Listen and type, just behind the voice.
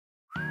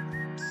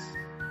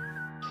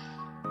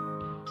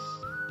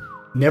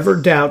Never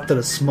doubt that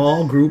a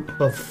small group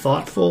of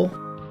thoughtful,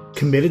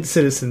 committed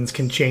citizens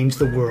can change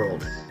the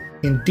world.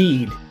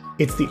 Indeed,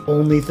 it's the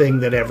only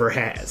thing that ever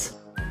has.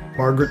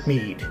 Margaret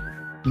Mead,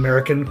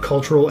 American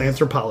cultural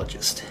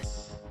anthropologist.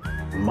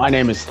 My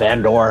name is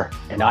Thandor,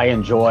 and I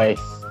enjoy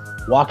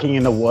walking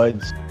in the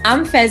woods.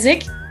 I'm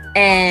Fezzik,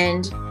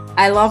 and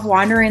I love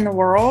wandering the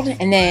world.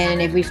 And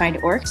then if we find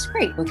orcs,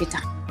 great, we'll get to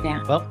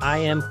down. Well, I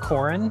am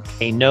Corin,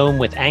 a gnome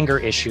with anger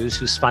issues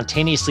who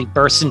spontaneously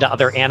bursts into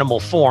other animal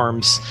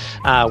forms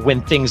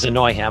when things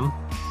annoy him.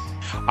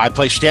 I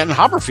play Stanton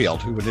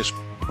Hopperfield, who at this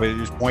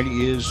point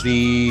is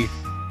the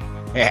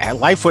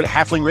Lightfoot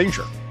Halfling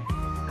Ranger.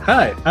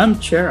 Hi, I'm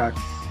Cherak.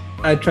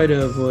 I try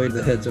to avoid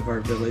the heads of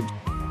our village.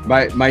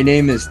 My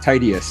name is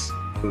Titius.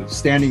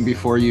 Standing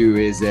before you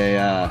is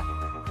a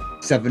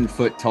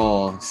 7-foot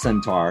tall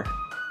centaur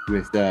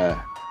with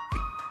a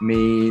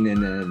mane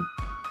and a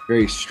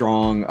very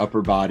strong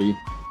upper body.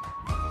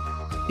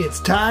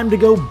 It's time to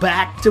go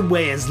back to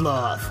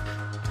Wesloth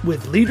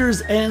with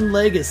leaders and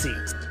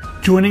legacies.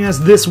 Joining us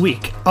this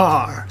week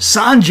are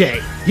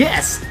Sanjay,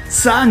 yes,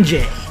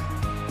 Sanjay,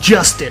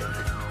 Justin,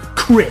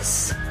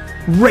 Chris,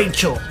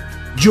 Rachel,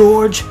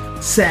 George,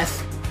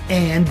 Seth,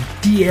 and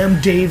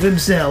DM Dave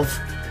himself,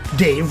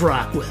 Dave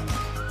Rockwell.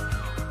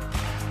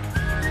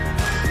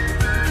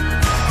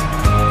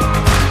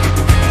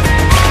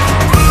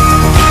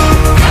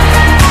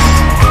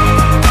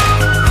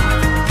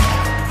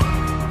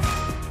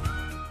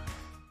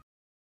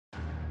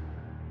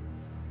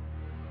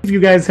 You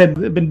guys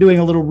had been doing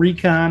a little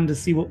recon to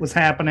see what was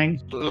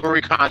happening. The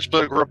recon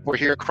split group were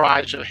here,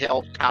 cries of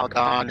help,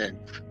 Calgon, and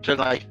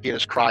tonight he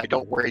just cried,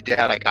 "Don't worry,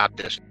 Dad, I got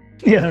this."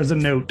 Yeah, there's a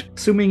note.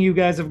 Assuming you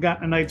guys have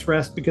gotten a night's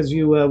rest because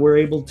you were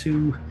able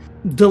to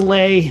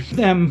delay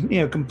them,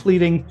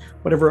 completing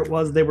whatever it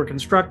was they were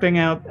constructing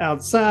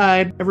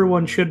outside.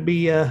 Everyone should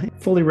be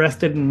fully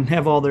rested and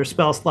have all their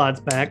spell slots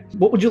back.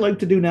 What would you like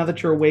to do now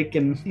that you're awake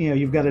and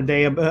you've got a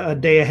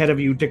day ahead of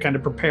you to kind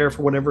of prepare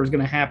for whatever is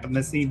going to happen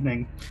this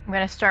evening? I'm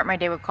going to start my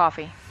day with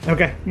coffee.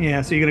 Okay,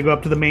 yeah. So you're going to go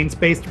up to the main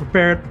space to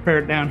prepare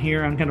it down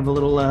here on kind of a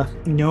little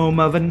gnome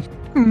oven.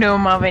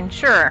 Gnome oven,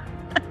 sure.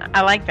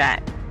 I like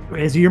that.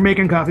 As you're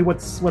making coffee,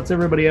 what's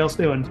everybody else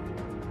doing?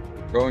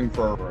 Going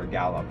for a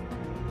gallop.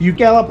 You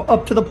gallop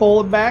up to the pole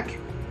and back?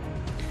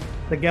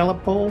 The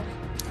gallop pole?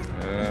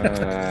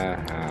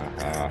 That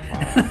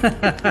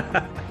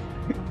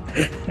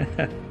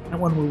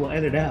one we will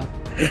edit out.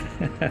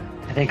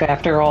 I think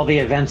after all the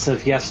events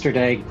of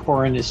yesterday,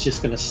 Corin is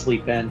just going to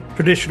sleep in.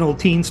 Traditional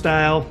teen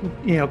style,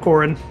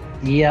 Corin.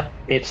 Yep.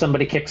 If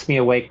somebody kicks me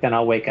awake, then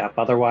I'll wake up.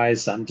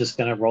 Otherwise, I'm just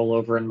going to roll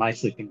over in my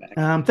sleeping bag.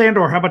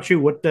 Thandor, how about you?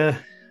 What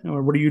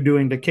are you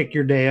doing to kick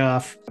your day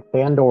off?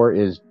 Thandor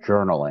is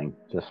journaling,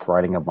 just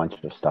writing a bunch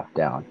of stuff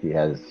down. He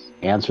has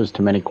answers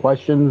to many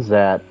questions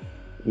that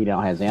he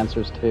now has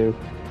answers to,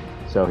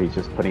 so he's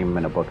just putting them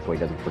in a book so he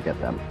doesn't forget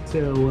them.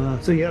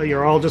 So yeah,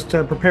 you're all just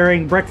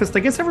preparing breakfast. I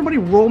guess everybody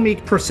roll me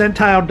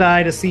percentile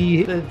die to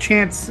see the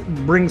chance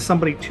brings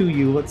somebody to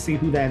you. Let's see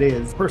who that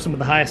is. The person with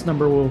the highest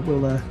number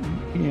will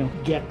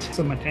get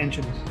some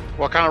attention.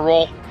 What kind of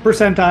roll?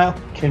 Percentile.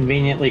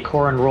 Conveniently,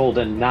 Corin rolled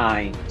a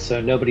 9,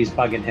 so nobody's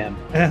bugging him.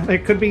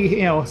 It could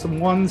be, some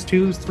 1s,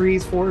 2s,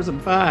 3s, 4s,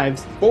 and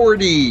 5s.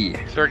 40.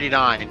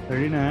 39.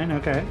 39,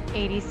 okay.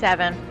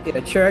 87. Yeah,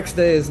 Cherak's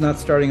day is not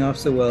starting off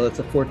so well. It's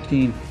a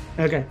 14.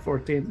 Okay,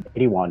 14.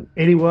 81.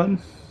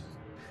 81.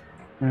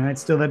 All right,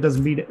 still that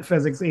doesn't beat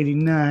Fezzik's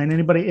 89.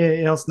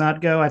 Anybody else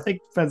not go? I think,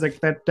 Fezzik,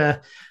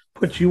 that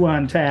puts you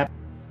on tap.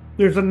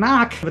 There's a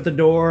knock at the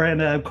door,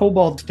 and a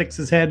kobold sticks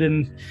his head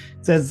and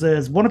says,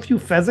 "Is one of you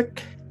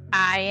Fezzik?"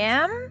 I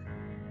am?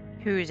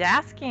 Who's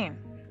asking?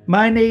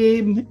 My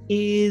name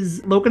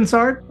is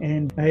Lokensart,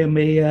 and I am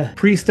a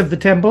priest of the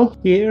temple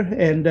here.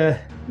 And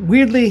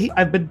weirdly,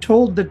 I've been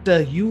told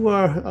that you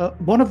are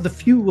one of the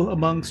few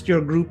amongst your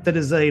group that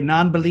is a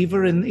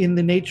non-believer in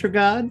the nature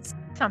gods.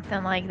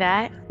 Something like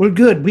that. Well,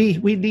 good. We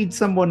need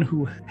someone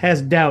who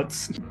has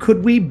doubts.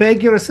 Could we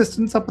beg your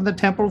assistance up in the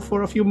temple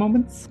for a few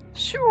moments?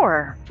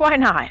 Sure. Why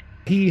not?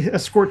 He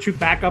escorts you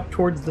back up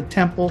towards the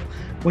temple.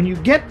 When you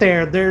get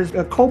there, there's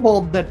a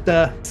kobold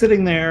that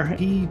sitting there.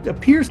 He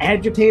appears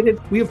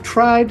agitated. We have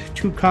tried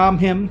to calm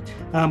him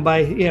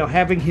by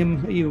having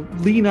him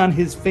lean on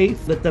his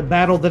faith that the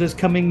battle that is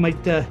coming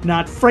might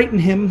not frighten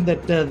him,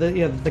 that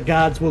the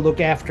gods will look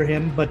after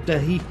him. But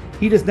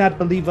he does not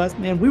believe us,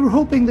 and we were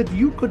hoping that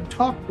you could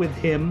talk with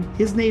him.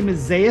 His name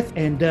is Zaeth,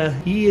 and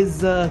he is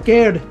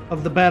scared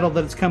of the battle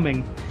that is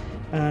coming.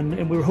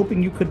 And we were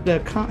hoping you could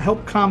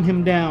help calm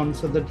him down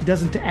so that he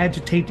doesn't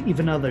agitate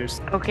even others.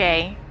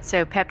 Okay,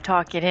 so pep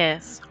talk it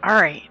is. All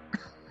right.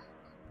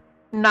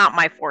 Not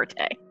my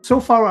forte. So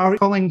far, our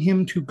calling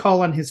him to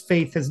call on his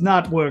faith has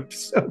not worked.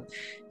 So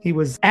he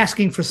was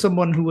asking for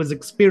someone who was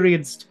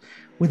experienced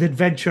with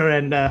adventure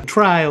and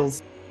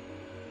trials.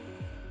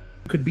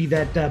 Could be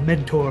that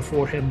mentor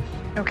for him.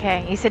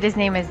 Okay, you said his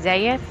name is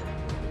Zaeth?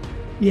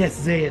 Yes,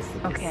 Zaeth.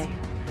 Okay,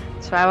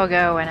 so I will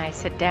go and I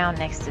sit down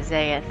next to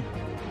Zaeth.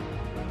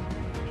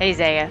 Hey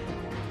Zaeth,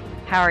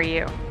 how are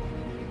you?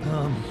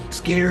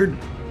 Scared.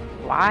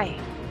 Why?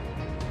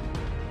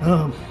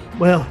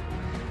 Well,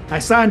 I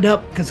signed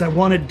up because I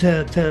wanted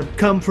to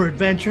come for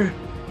adventure.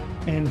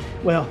 And,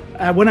 well,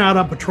 I went out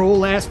on patrol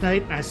last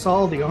night and I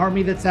saw the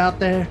army that's out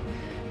there.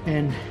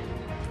 And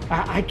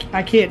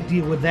I can't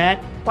deal with that.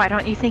 Why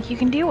don't you think you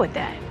can deal with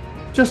that?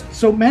 Just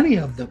so many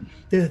of them.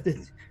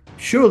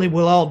 Surely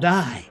we'll all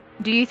die.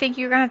 Do you think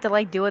you're gonna have to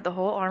like deal with the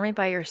whole army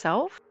by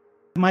yourself?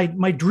 My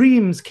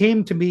dreams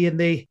came to me and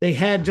they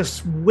had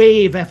just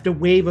wave after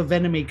wave of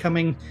enemy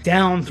coming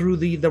down through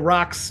the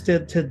rocks to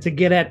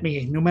get at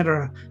me. No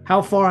matter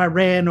how far I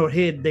ran or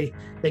hid,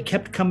 they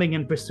kept coming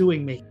and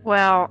pursuing me.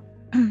 Well,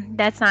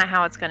 that's not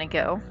how it's gonna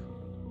go.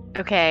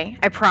 Okay,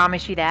 I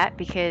promise you that,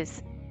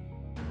 because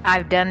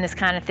I've done this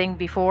kind of thing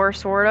before,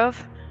 sort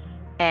of.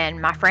 And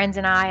my friends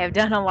and I have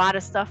done a lot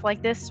of stuff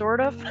like this,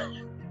 sort of.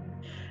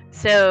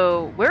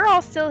 So we're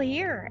all still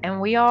here and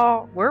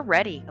we're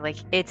ready. Like,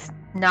 it's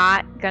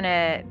not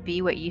gonna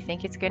be what you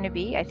think it's gonna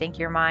be. I think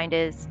your mind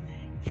is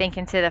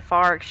thinking to the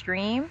far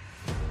extreme,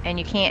 and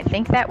you can't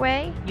think that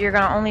way. You're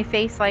gonna only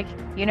face like,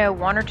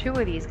 one or two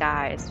of these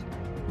guys,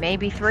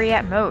 maybe three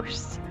at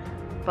most.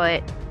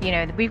 But,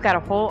 we've got a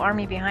whole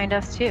army behind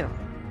us too.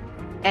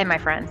 And my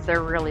friends,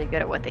 they're really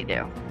good at what they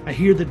do. I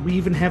hear that we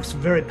even have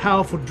some very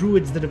powerful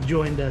druids that have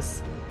joined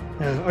us.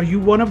 Are you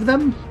one of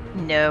them?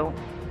 No.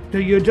 So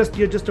you're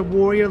just a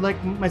warrior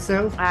like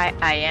myself? I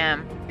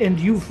am. And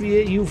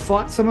you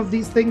fought some of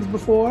these things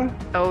before?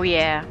 Oh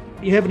yeah.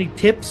 You have any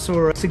tips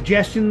or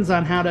suggestions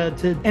on how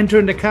to enter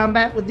into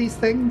combat with these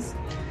things?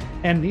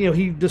 And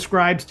he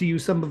describes to you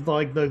some of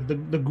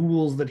the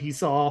ghouls that he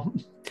saw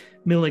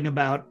milling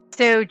about.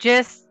 So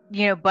just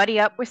buddy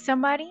up with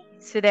somebody,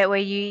 so that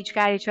way you each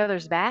got each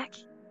other's back,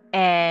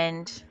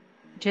 and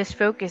just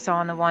focus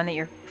on the one that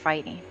you're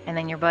fighting, and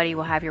then your buddy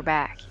will have your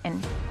back,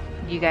 and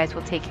you guys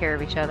will take care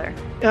of each other.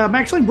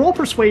 Actually, roll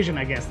persuasion,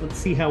 I guess. Let's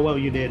see how well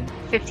you did.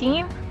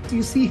 15?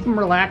 You see him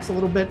relax a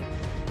little bit,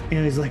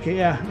 and he's like,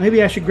 yeah,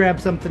 maybe I should grab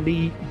something to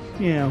eat,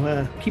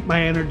 keep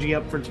my energy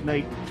up for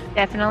tonight.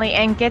 Definitely,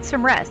 and get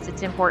some rest.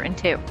 It's important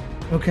too.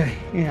 Okay,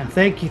 yeah,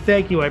 thank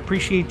you. I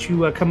appreciate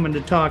you coming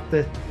to talk.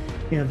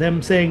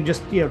 Them saying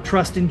just,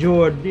 trust in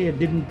Jord, it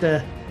didn't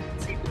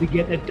seem to be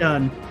getting it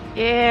done.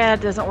 Yeah,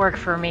 it doesn't work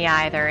for me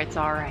either. It's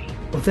all right.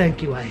 Well,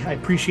 thank you. I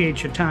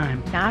appreciate your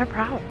time. Not a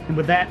problem. And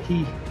with that,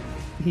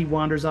 he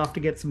wanders off to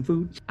get some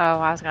food. Oh,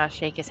 I was going to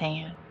shake his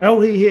hand. Oh,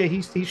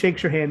 he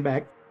shakes your hand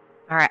back.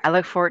 All right, I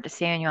look forward to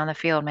seeing you on the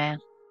field, man.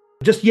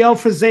 Just yell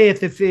for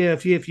Zaeth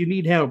if you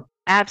need help.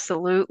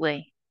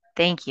 Absolutely.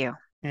 Thank you.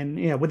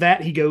 And with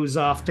that, he goes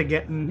off to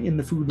get in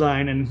the food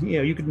line, and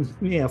you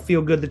can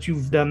feel good that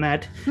you've done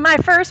that. My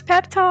first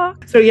pep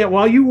talk. So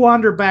while you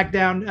wander back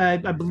down, I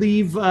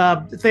believe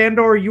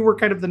Thandor, you were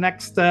kind of the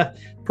next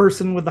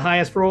person with the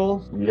highest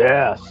roll.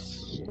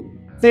 Yes.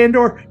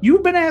 Thandor,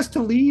 you've been asked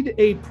to lead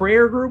a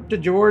prayer group to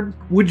Jord.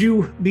 Would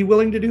you be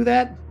willing to do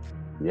that?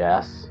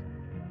 Yes.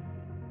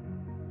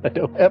 I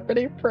don't have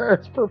any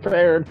prayers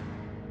prepared.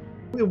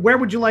 Where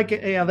would you like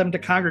them to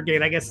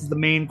congregate, I guess, is the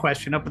main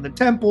question. Up in the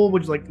temple?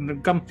 Would you like them to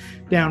come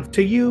down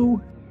to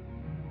you?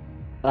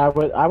 I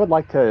would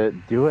like to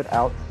do it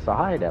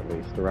outside, at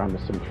least, around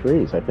some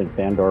trees. I think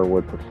Thandor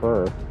would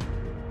prefer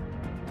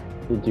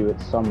to do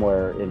it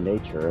somewhere in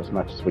nature as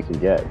much as we can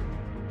get.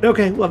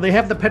 Okay, well, they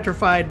have the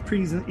petrified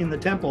trees in the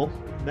temple.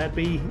 That'd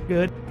be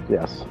good?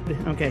 Yes.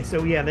 Okay,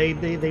 so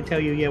they tell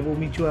you, we'll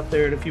meet you up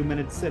there in a few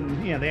minutes,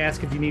 and they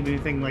ask if you need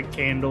anything like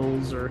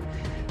candles or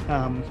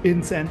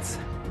incense.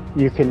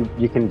 You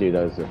can do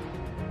those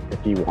if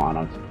you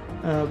want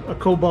them. A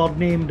kobold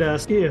named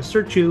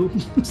Serchu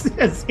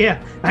says, "Yeah,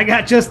 I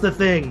got just the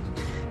thing,"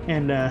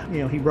 and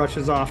he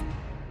rushes off.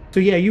 So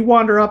you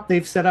wander up.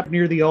 They've set up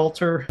near the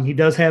altar. He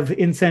does have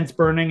incense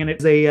burning, and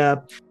it's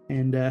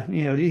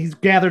he's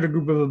gathered a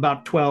group of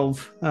about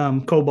 12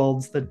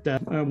 kobolds that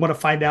want to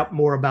find out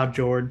more about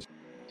Jord.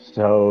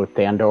 So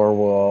Thandor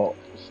will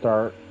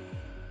start.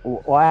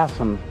 We'll ask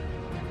him,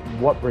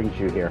 "What brings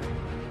you here?"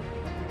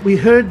 We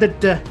heard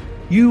that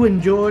you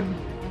and Jord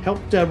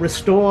helped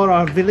restore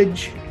our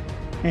village,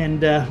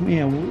 and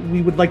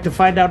we would like to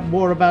find out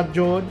more about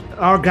Jord.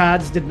 Our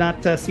gods did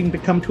not seem to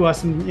come to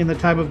us in the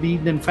time of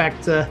need. In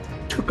fact,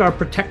 took our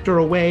protector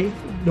away.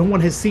 No one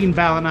has seen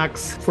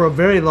Valanox for a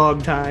very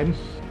long time.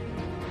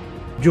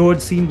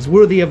 Jord seems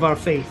worthy of our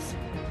faith.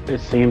 It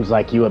seems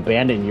like you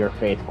abandon your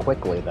faith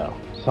quickly, though.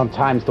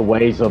 Sometimes the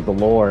ways of the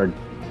Lord,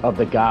 of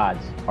the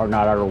gods, are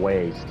not our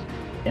ways,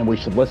 and we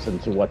should listen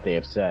to what they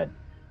have said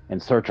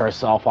and search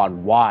ourselves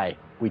on why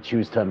we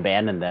choose to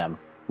abandon them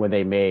when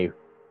they may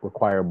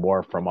require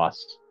more from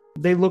us.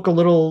 They look a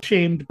little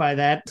shamed by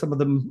that. Some of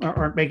them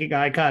aren't making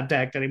eye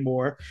contact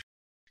anymore.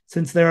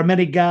 Since there are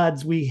many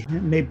gods we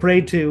may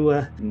pray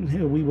to,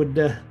 we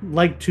would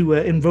like to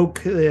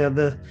invoke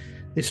the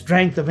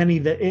strength of any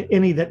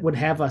that would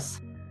have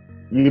us.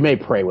 You may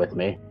pray with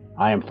me.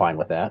 I am fine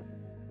with that.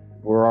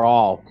 We're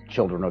all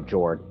children of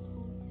Jord.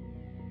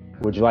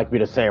 Would you like me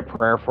to say a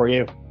prayer for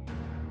you?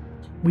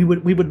 We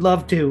would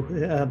love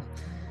to.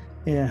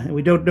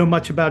 We don't know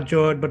much about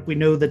Jord, but we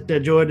know that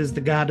Jord is the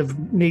god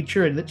of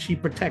nature and that she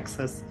protects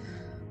us.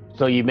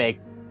 So you make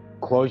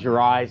Close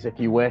your eyes if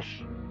you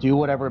wish. Do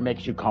whatever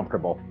makes you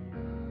comfortable.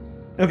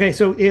 Okay,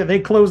 so yeah, they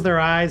close their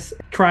eyes,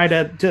 try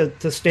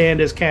to stand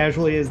as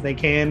casually as they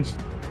can.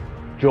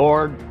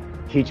 Jord,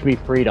 teach me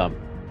freedom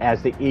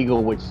as the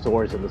eagle which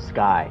soars in the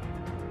sky.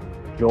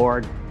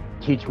 Jord,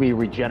 teach me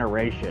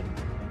regeneration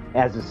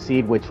as the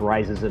seed which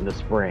rises in the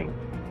spring.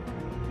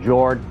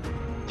 Jord,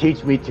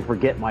 teach me to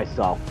forget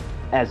myself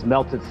as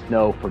melted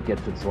snow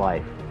forgets its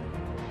life.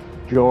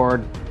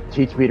 Jord,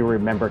 teach me to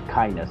remember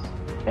kindness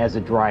as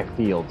the dry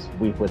fields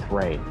weep with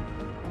rain.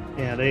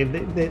 Yeah,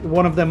 they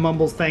one of them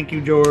mumbles, "Thank you,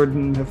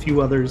 Jordan." A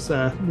few others,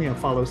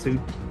 follow suit.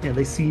 Yeah,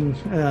 they seem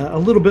a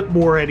little bit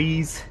more at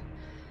ease.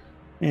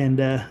 And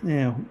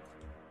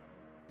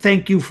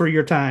thank you for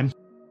your time.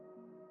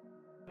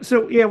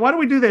 So yeah, why don't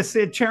we do this,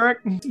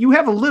 Cherik? You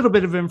have a little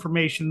bit of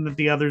information that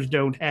the others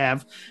don't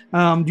have.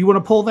 Do you want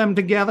to pull them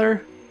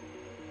together?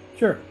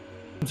 Sure.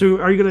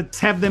 So are you going to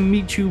have them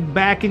meet you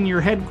back in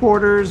your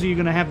headquarters? Are you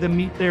going to have them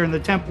meet there in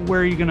the temple?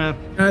 Where are you going to...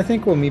 I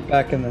think we'll meet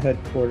back in the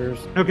headquarters.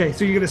 Okay,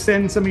 so you're going to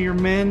send some of your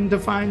men to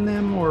find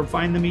them or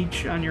find them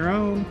each on your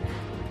own?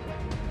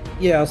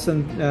 Yeah, I'll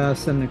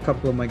send a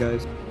couple of my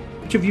guys.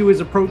 Each of you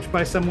is approached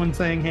by someone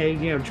saying, hey,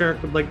 Cherik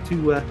would like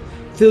to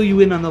fill you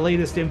in on the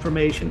latest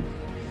information.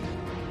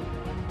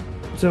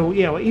 So,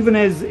 even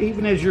as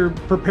you're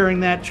preparing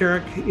that,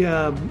 Cherik,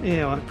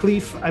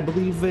 Cleef, I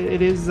believe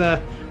it is,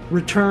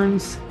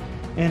 returns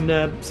and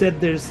says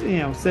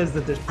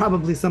that there's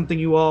probably something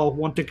you all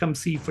want to come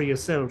see for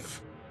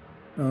yourself.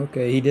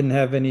 Okay, he didn't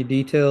have any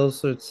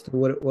details as to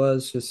what it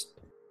was. Just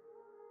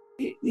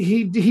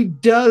he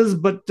does,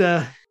 but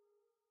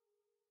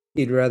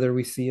he'd rather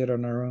we see it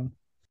on our own.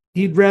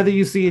 He'd rather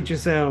you see it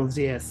yourselves.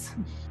 Yes.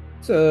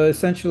 So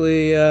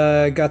essentially,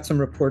 I got some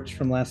reports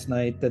from last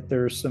night that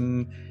there's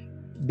some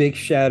big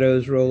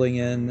shadows rolling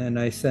in, and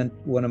I sent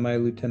one of my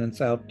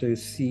lieutenants out to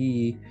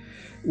see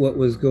what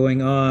was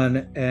going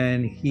on,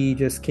 and he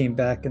just came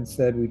back and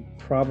said we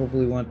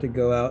probably want to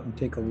go out and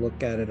take a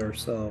look at it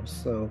ourselves.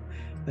 So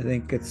I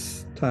think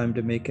it's time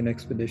to make an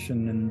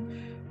expedition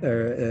and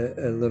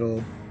a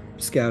little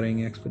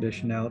scouting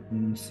expedition out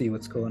and see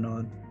what's going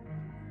on.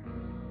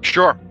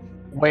 Sure.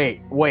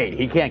 Wait,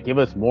 he can't give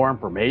us more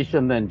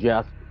information than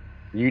just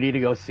you need to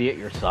go see it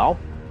yourself?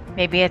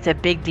 Maybe it's a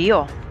big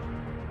deal.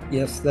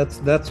 Yes,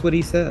 that's what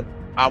he said.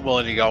 I'm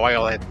willing to go. I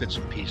only have bits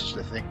and pieces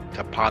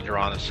to ponder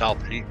on itself.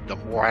 The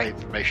more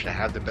information I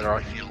have, the better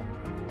I feel.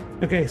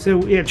 Okay, so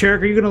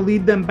Cherik, are you going to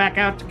lead them back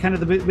out to kind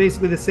of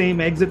basically the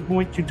same exit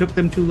point you took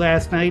them to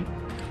last night?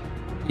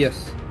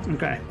 Yes.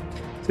 Okay.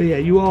 So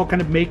you all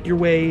kind of make your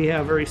way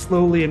very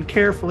slowly and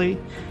carefully.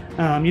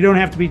 You don't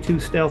have to be too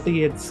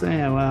stealthy. It's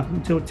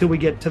until we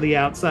get to the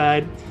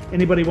outside.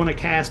 Anybody want to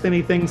cast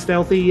anything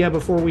stealthy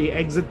before we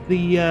exit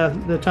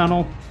the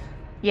tunnel?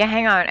 Yeah,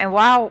 hang on. And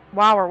while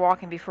we're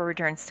walking, before we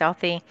turn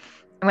stealthy,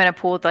 I'm gonna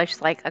pull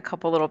just like a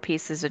couple little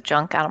pieces of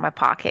junk out of my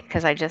pocket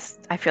because I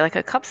feel like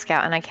a Cub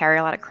Scout and I carry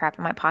a lot of crap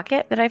in my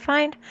pocket that I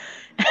find,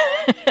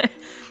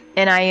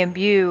 and I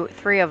imbue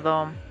 3 of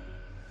them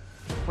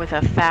with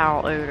a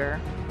foul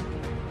odor.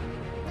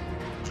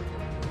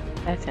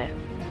 That's it.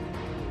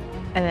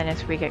 And then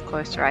as we get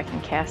closer, I can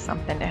cast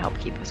something to help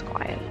keep us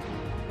quiet.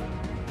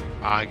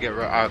 I'm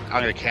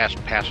gonna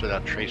cast Pass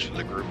Without Trace for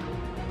the group.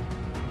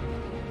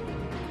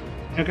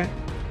 Okay.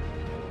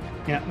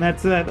 Yeah,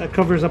 that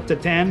covers up to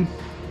 10.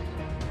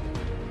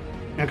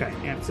 Okay,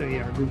 yeah, so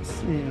our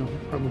group's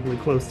probably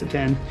close to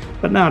 10,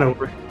 but not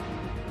over.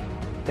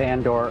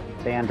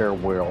 Thandor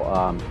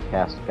will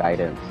cast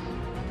guidance.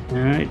 All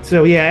right,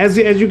 so as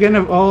you kind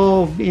of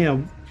all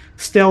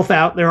stealth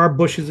out, there are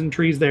bushes and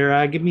trees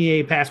there. Give me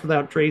a Pass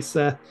Without Trace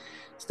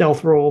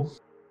stealth roll.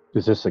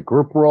 Is this a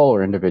group roll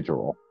or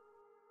individual?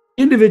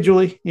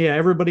 Individually,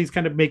 everybody's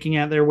kind of making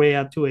out their way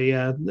out to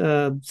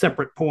a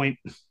separate point.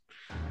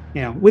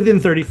 Within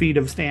 30 feet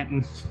of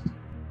Stanton.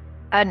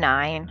 A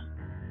 9.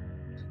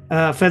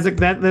 Fezzik,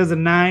 there's a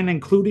 9,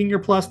 including your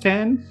plus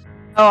 10.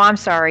 Oh, I'm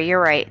sorry. You're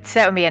right. So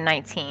that would be a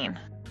 19.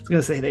 I was going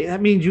to say,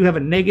 that means you have a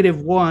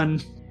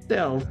 -1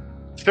 stealth.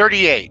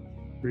 38.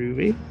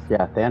 Groovy.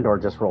 Yeah,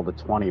 Thandor just rolled a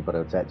 20, but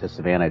it's at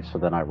disadvantage, so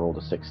then I rolled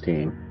a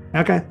 16.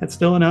 Okay, that's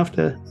still enough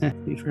to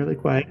be fairly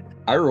quiet.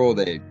 I rolled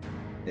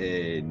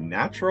a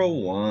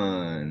natural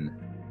 1.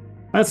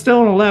 That's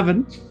still an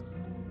 11.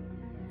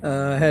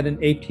 I had an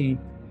 18.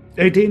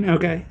 18?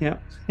 Okay, yeah.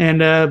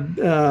 And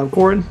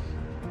Corin?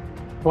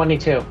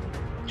 22.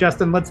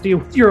 Justin, let's deal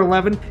with your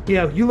 11.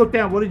 You look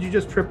down. What did you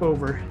just trip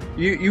over?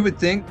 You would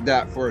think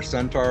that for a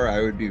centaur,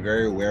 I would be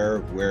very aware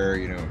of where,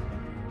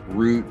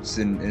 roots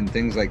and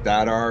things like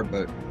that are,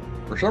 but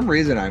for some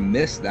reason I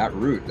missed that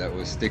root that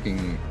was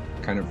sticking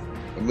kind of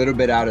a little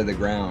bit out of the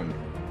ground,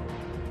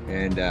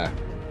 and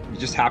you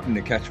just happened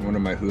to catch one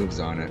of my hooves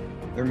on it.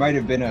 There might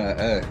have been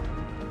a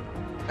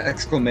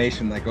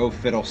exclamation like, "Oh,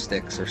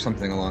 fiddlesticks," or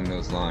something along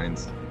those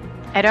lines.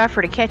 I'd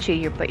offer to catch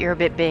you, but you're a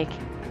bit big.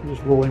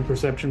 Just rolling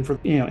perception for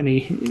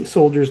any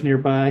soldiers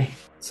nearby.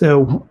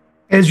 So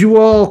as you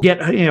all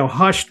get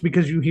hushed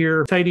because you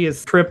hear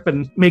Titius trip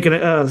and make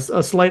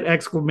a slight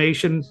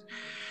exclamation,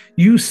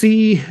 You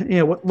see,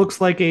 what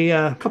looks like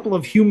a couple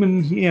of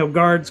human,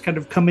 guards kind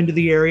of come into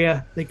the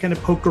area. They kind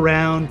of poke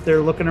around. They're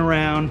looking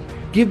around.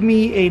 Give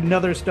me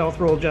another stealth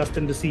roll,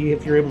 Justin, to see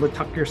if you're able to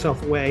tuck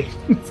yourself away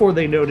before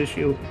they notice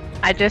you.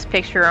 I just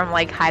picture him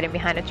like hiding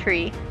behind a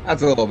tree.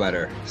 That's a little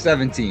better.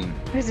 17.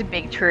 There's a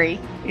big tree.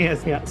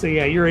 Yes, yeah. So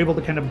you're able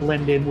to kind of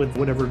blend in with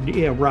whatever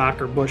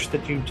rock or bush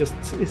that you just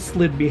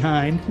slid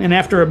behind. And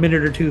after a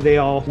minute or two, they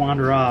all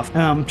wander off.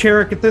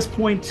 Cherik, at this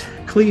point,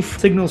 Cleef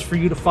signals for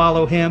you to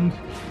follow him.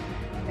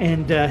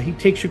 And he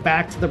takes you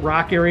back to the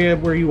rock area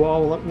where you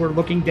all were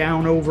looking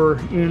down over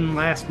in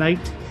last night.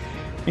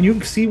 And you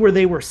can see where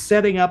they were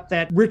setting up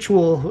that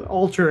ritual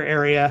altar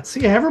area. So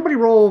everybody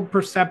roll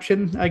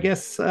perception, I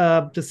guess,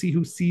 to see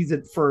who sees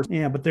it first.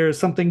 Yeah, but there's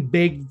something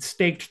big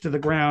staked to the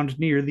ground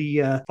near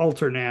the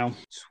altar now.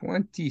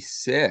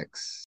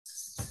 26.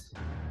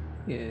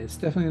 Yeah, it's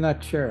definitely not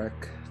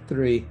Cherik.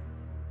 3.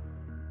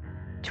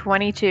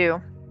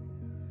 22.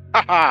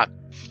 Haha,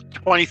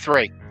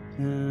 23.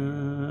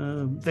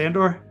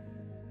 Thandor?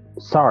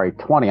 Sorry,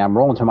 20. I'm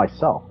rolling to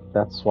myself.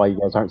 That's why you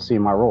guys aren't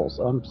seeing my rolls.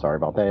 I'm sorry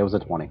about that. It was a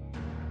 20.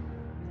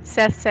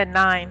 Seth said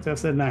 9. Seth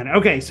said 9.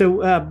 Okay,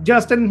 so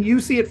Justin,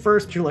 you see it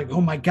first. You're like, oh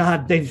my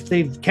God,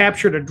 they've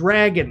captured a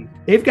dragon.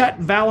 They've got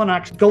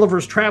Valanox,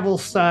 Gulliver's Travel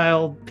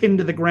style, pinned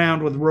to the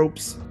ground with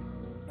ropes.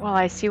 Well,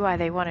 I see why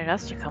they wanted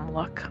us to come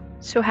look.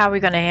 So how are we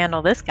going to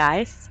handle this,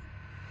 guys?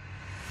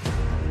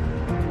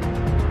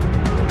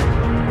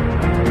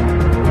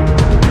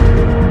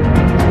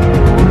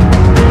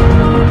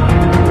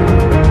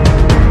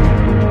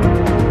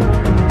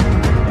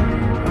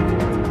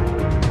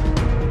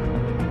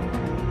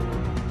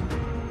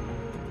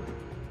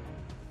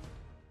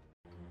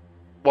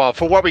 Well,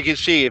 for what we can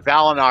see, if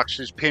Valanox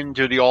is pinned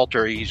to the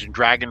altar, he's in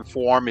dragon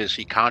form. Is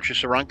he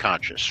conscious or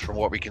unconscious, from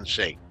what we can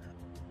see?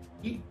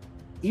 He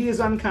is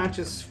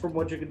unconscious from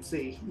what you can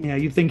see. Yeah,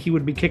 you think he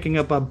would be kicking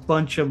up a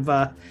bunch of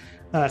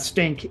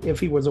stink if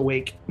he was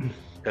awake.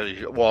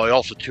 Well, he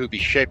also, too, be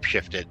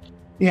shapeshifted.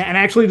 Yeah, and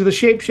actually to the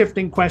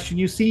shape-shifting question,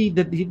 you see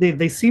that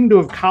they seem to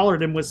have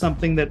collared him with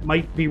something that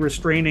might be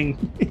restraining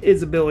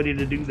his ability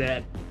to do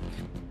that.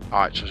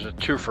 All right, so it's a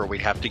twofer. We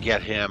have to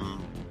get him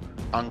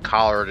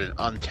uncollared and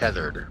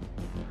untethered.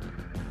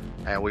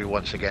 And we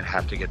once again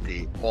have to get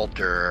the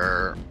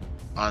altar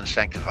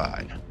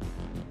unsanctified.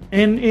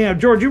 And,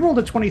 George, you rolled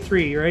a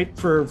 23, right,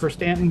 for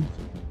Stanton?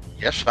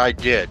 Yes, I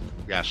did.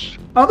 Yes.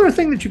 Other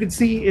thing that you can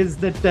see is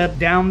that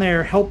down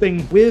there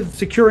helping with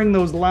securing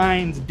those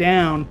lines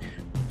down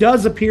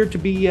does appear to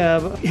be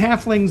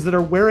halflings that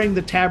are wearing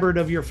the tabard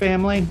of your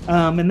family.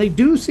 And they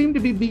do seem to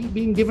be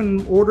being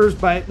given orders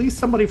by at least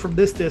somebody from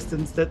this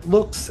distance that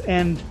looks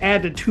and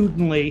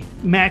attitudinally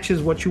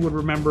matches what you would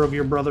remember of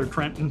your brother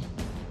Trenton.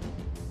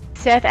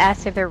 Seth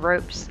asked if they're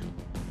ropes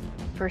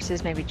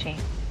versus maybe chain.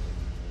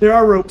 There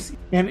are ropes,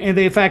 and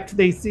they, in fact,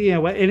 they see,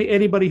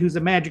 anybody who's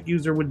a magic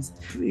user would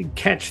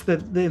catch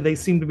that they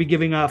seem to be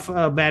giving off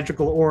a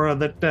magical aura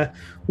that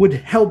would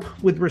help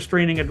with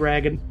restraining a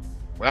dragon.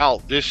 Well,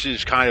 this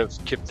is kind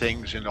of tipped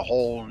things in a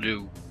whole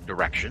new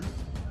direction.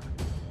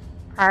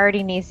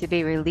 Priority needs to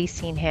be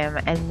releasing him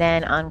and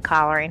then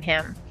uncollaring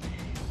him.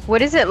 What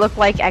does it look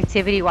like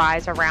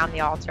activity-wise around the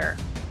altar?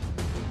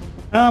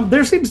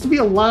 There seems to be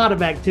a lot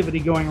of activity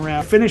going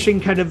around. Finishing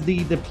kind of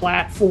the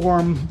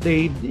platform,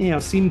 they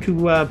seem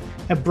to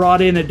have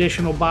brought in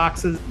additional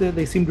boxes.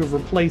 They seem to have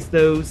replaced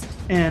those,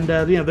 and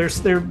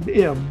they're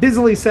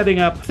busily setting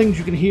up. Things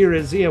you can hear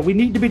is we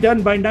need to be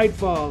done by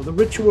nightfall. The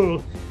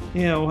ritual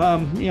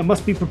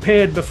must be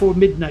prepared before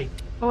midnight.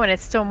 Oh, and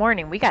it's still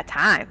morning. We got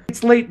time.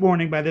 It's late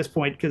morning by this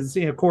point because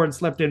Corin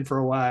slept in for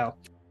a while.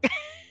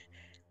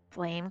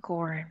 Blame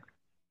Corin.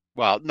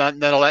 Well,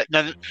 nonetheless,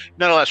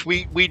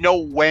 we know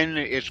when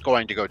it's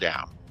going to go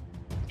down.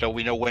 So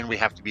we know when we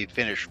have to be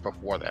finished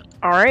before then.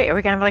 All right. Are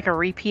we going to have like a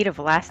repeat of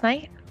last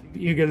night?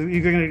 You're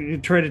gonna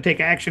try to take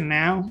action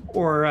now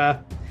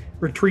or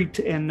retreat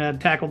and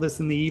tackle this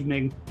in the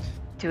evening?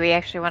 Do we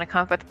actually want to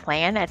come up with a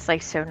plan that's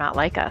like so not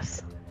like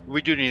us?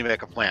 We do need to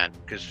make a plan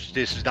because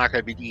this is not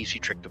going to be the easy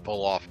trick to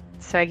pull off.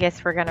 So I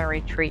guess we're going to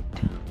retreat.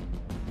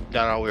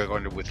 No, we're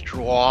going to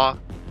withdraw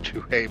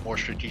to a more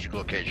strategic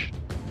location.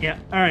 Yeah.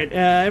 All right.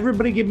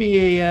 Everybody give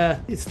me a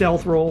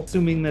stealth roll,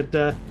 assuming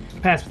that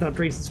Pass Without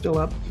Trace is still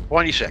up.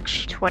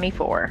 26.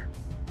 24.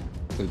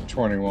 So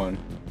 21.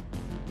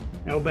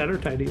 No better,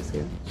 Tidius,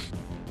 yeah.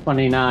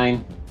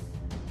 29.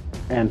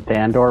 And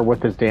Thandor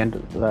with his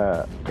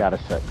got a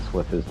 6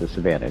 with his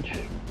disadvantage.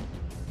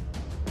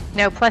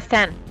 No, plus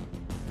 10.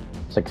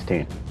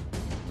 16.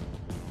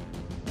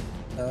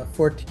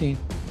 14.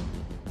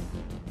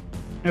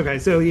 Okay,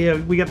 so yeah,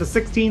 we got the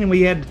 16 and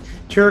we had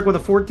Cherik with a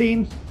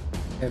 14.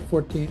 Yeah,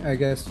 14, I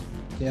guess.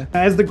 Yeah.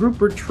 As the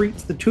group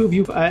retreats, the two of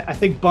you, I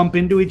think, bump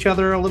into each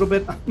other a little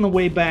bit on the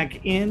way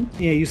back in.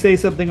 Yeah, you say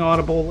something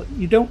audible.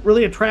 You don't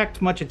really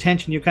attract much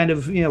attention. You kind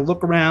of,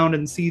 look around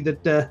and see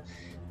that,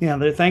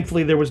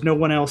 thankfully there was no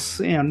one else,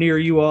 near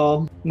you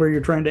all where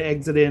you're trying to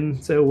exit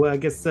in. So I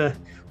guess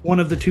one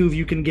of the two of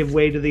you can give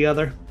way to the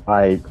other.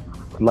 I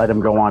let him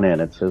go on in.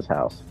 It's his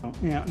house.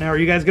 Yeah. Now, are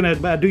you guys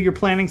going to do your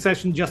planning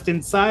session just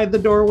inside the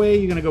doorway?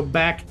 You're going to go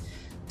back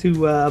to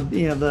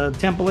the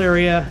temple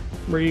area?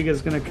 Where are you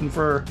guys going to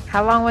confer?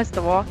 How long was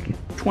the walk?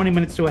 20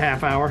 minutes to a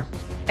half hour.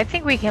 I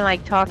think we can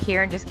like talk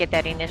here and just get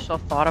that initial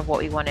thought of what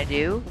we want to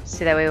do.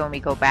 So that way when we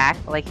go back,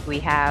 like we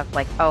have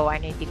like, oh, I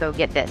need to go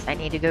get this. I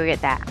need to go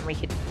get that. And we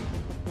could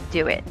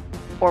do it.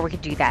 Or we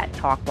could do that,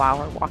 talk while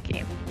we're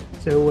walking.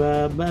 So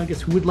I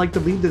guess who would like to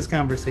lead this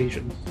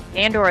conversation?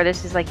 Andor,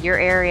 this is like your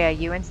area,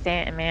 you and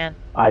Stanton, man.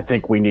 I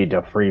think we need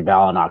to free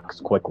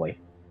Valanox quickly.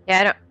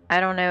 Yeah, I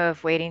don't know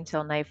if waiting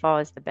till nightfall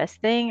is the best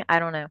thing. I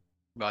don't know.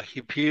 Well, he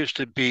appears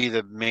to be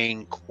the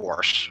main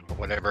course,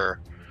 whatever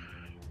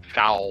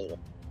foul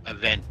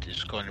event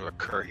is going to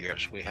occur here.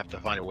 So we have to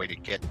find a way to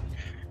get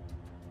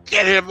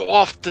him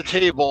off the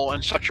table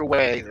in such a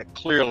way that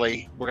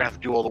clearly we're going to have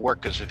to do all the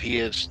work, because if he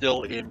is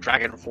still in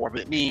dragon form,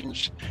 it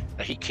means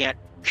that he can't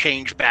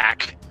change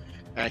back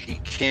and he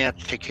can't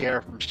take care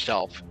of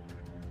himself.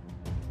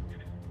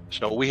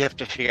 So we have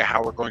to figure out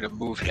how we're going to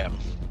move him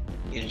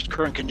in his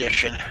current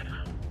condition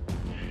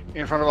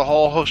in front of a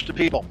whole host of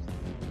people.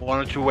 One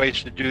or two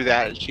ways to do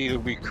that is either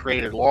we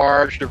create a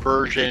large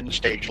diversion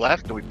stage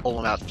left and we pull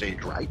him out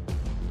stage right,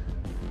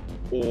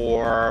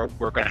 or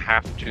we're going to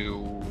have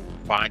to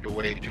find a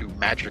way to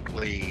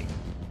magically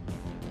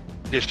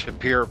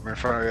disappear in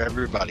front of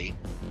everybody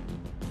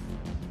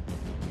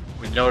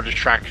with no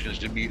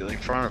distractions immediately in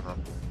front of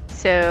him.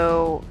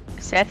 So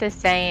Seth is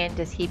saying,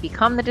 does he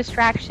become the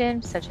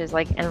distraction, such as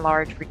like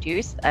enlarge,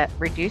 reduce?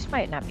 Reduce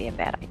might not be a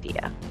bad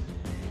idea.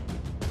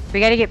 We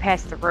got to get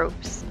past the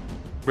ropes.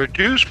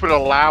 Reduce would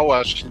allow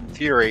us, in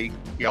theory,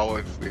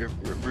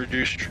 if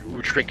reduce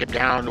would shrink him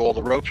down, all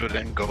the ropes would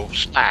then go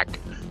slack.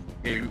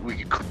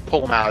 We could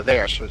pull him out of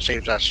there, so it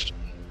saves us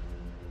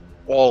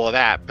all of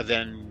that. But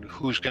then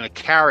who's going to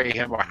carry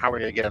him, or how are we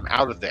going to get him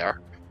out of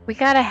there? We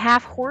got a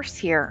half horse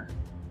here.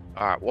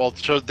 All right. Well,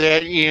 so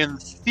then in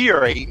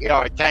theory,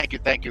 thank you.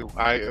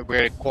 We're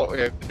going to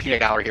quote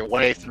peanut gallery here.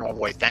 1/8 the normal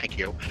weight. Thank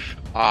you.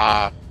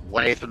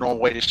 1/8 the normal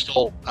weight is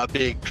still a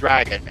big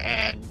dragon,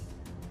 and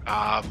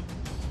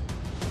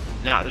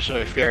not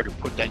necessarily fair to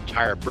put that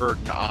entire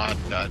burden on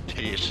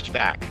Tidious's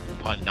back.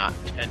 Pun not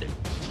intended.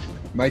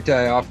 Might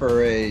I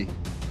offer a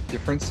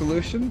different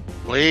solution?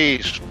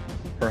 Please.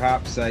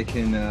 Perhaps I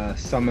can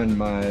summon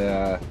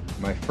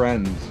my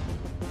friend,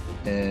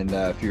 and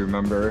if you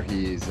remember,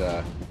 he's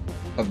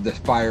of the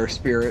fire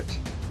spirit,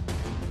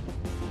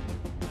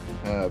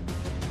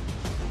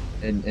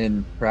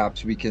 and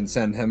perhaps we can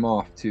send him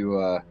off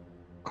to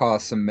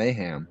cause some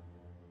mayhem.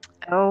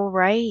 Oh,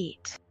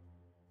 right.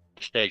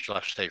 Stage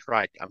left, stage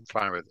right. I'm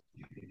fine with it.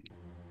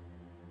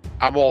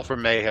 I'm all for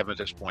mayhem at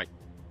this point.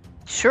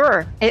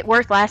 Sure, it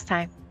worked last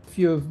time. A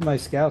few of my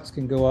scouts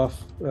can go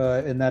off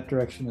in that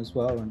direction as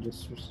well and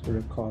just sort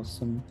of cause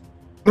some...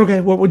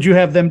 Okay, what would you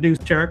have them do,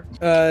 Jarek?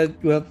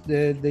 Well,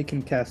 they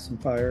can cast some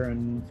fire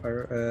and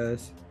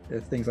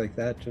things like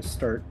that. Just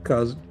start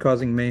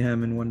causing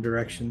mayhem in one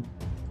direction.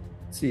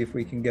 See if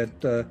we can get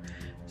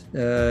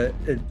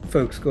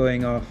folks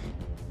going off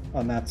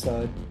on that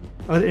side.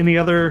 Any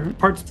other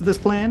parts to this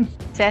plan?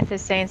 Seth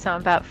is saying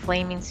something about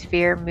flaming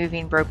sphere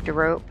moving rope to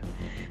rope.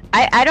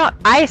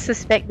 I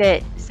suspect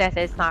that Seth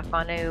is not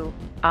going to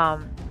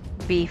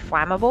be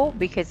flammable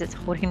because it's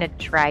holding a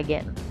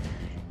dragon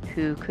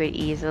who could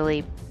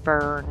easily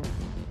burn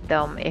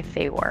them if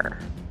they were.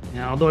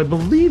 Now, although I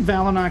believe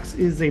Valanox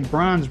is a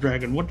bronze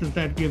dragon, what does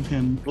that give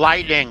him?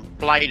 Lightning.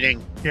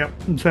 Yep.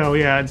 So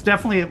yeah, it's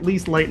definitely at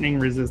least lightning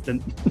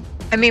resistant.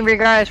 I mean,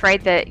 regardless,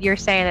 right? That you're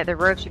saying that the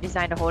ropes are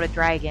designed to hold a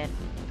dragon.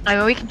 I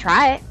mean, we can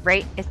try it,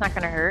 right? It's not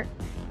going to hurt.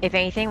 If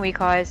anything, we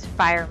cause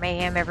fire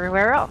mayhem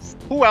everywhere else.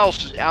 Who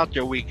else is out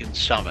there we can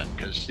summon?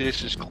 Because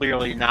this is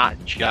clearly not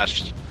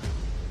just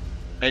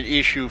an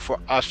issue for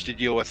us to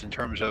deal with in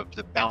terms of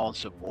the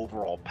balance of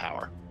overall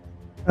power.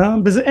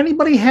 Does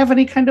anybody have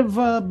any kind of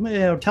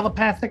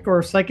telepathic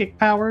or psychic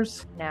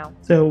powers? No.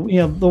 So,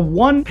 the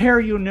one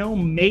pair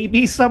may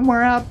be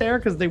somewhere out there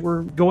because they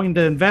were going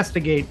to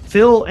investigate.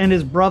 Phil and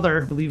his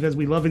brother, I believe as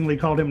we lovingly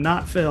called him,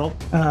 not Phil,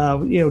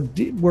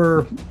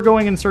 were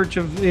going in search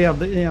of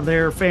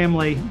their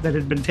family that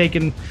had been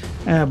taken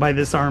by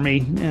this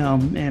army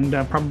and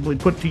probably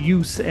put to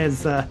use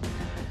as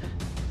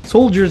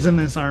soldiers in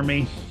this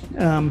army.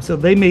 So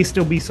they may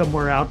still be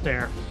somewhere out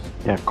there.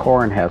 Yeah,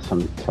 Corin has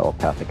some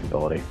telepathic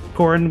ability.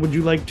 Corin, would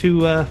you like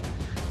to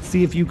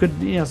see if you could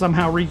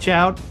somehow reach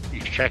out?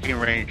 He's checking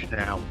range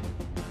now.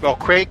 Well,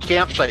 create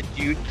campsite.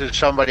 Does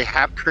somebody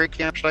have create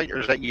campsite, or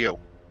is that you?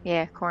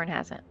 Yeah, Corn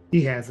hasn't.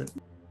 He hasn't.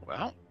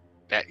 Well,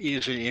 that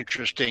is an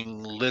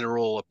interesting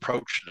literal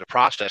approach to the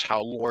process.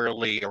 How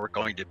loyally are we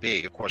going to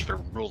be? Of course, the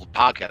rule of the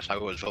podcast, I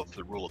always vote for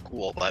the rule of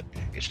cool, but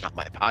it's not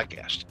my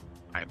podcast.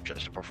 I'm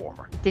just a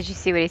performer. Did you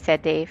see what he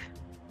said, Dave?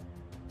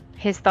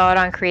 His thought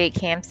on create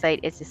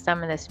campsite is to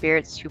summon the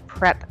spirits to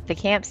prep the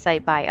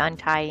campsite by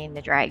untying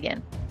the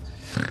dragon.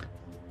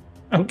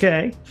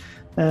 Okay.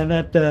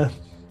 That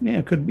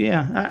could be,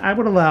 I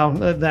would allow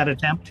that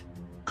attempt.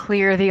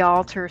 Clear the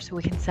altar so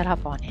we can set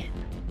up on it.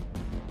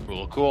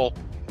 Rule of cool.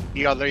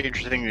 the other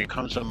interesting thing that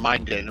comes to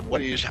mind then,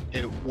 what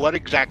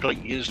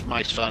exactly is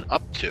my son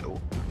up to,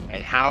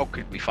 and how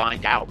could we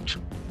find out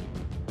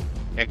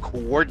and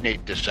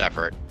coordinate this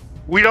effort?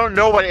 We don't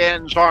know what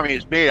Anton's army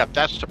is made of.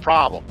 That's the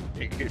problem.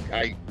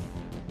 Yeah,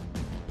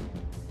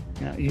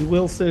 you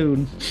will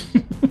soon.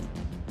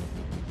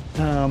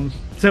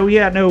 So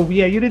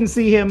you didn't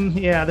see him.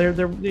 Yeah,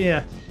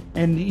 they're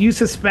and you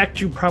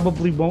suspect you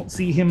probably won't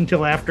see him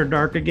till after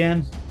dark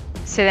again.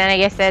 So then I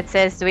guess that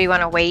says, do we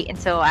want to wait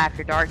until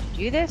after dark to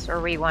do this,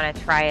 or we want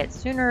to try it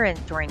sooner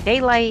and during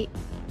daylight?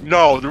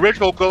 No, the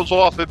ritual goes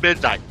off at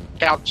midnight.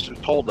 Scouts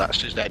told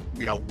us is that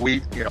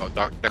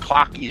the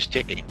clock is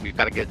ticking. We've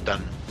got to get it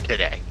done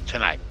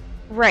tonight.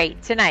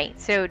 Right, tonight.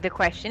 So the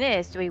question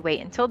is, do we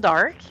wait until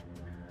dark,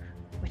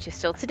 which is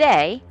still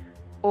today,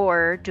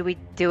 or do we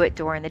do it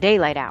during the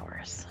daylight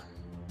hours,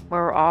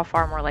 where we're all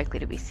far more likely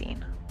to be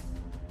seen?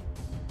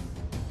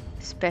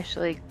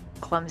 Especially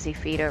clumsy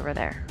feet over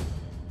there.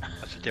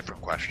 That's a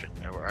different question.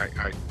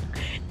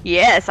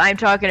 Yes, I'm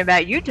talking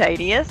about you,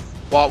 Titius.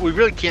 Well, we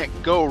really can't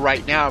go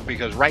right now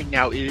because right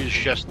now it is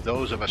just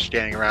those of us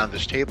standing around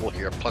this table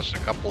here, plus a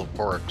couple of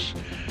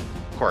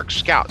Korok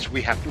scouts.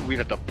 We'd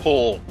have to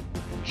pull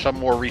some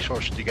more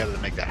resources together to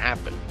make that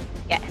happen.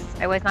 Yes,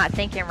 I was not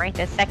thinking right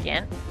this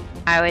second.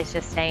 I was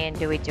just saying,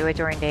 do we do it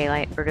during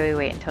daylight or do we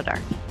wait until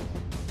dark?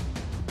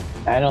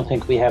 I don't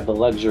think we have the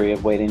luxury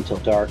of waiting till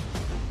dark.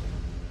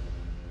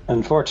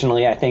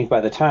 Unfortunately, I think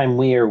by the time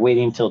we are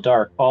waiting till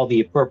dark, all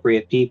the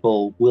appropriate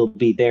people will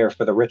be there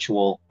for the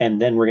ritual,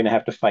 and then we're going to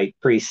have to fight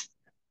Priest,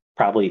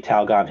 probably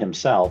Talgon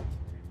himself.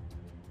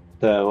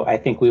 So I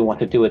think we want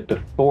to do it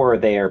before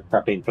they are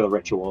prepping for the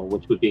ritual,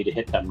 which would be to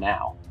hit them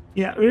now.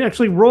 Yeah,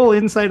 actually roll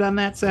insight on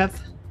that,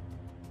 Seth.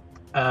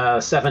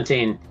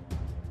 17.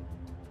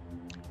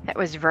 That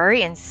was a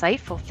very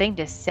insightful thing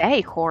to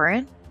say,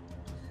 Corin.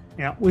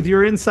 Yeah, with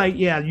your insight,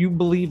 you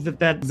believe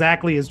that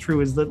exactly is true.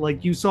 Is that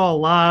like you saw a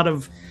lot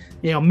of,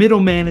 middle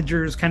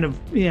managers kind of,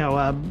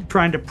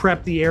 trying to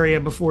prep the area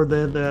before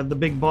the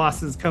big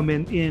bosses come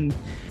in.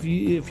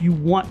 If you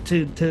want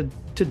to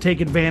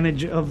take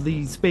advantage of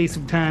the space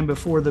of time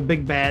before the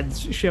big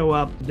bads show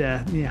up,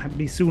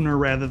 be sooner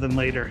rather than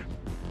later.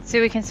 So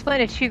we can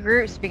split into two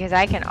groups because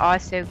I can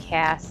also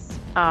cast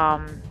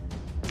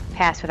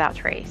Pass Without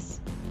Trace.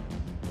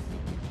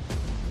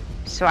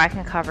 So I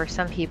can cover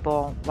some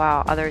people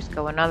while others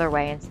go another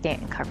way and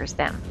Stanton covers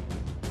them.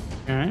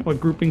 All right. What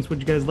groupings would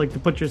you guys like to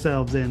put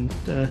yourselves in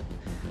to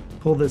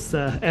pull this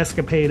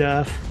escapade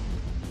off?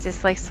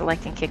 Just like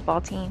selecting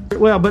kickball team.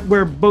 Well, but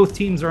where both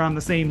teams are on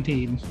the same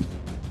team.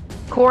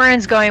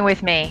 Corin's going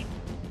with me.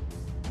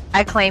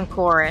 I claim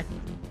Corin.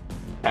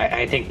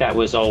 I think that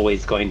was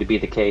always going to be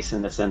the case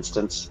in this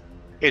instance.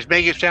 It's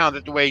making it sound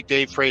that the way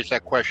Dave phrased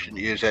that question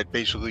is that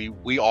basically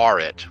we are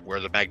it.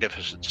 We're the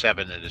Magnificent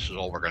Seven, and this is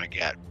all we're going to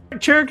get.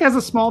 Cherik has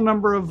a small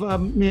number of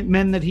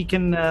men that he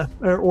can,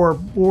 or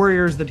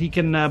warriors that he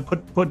can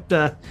put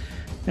to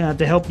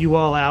help you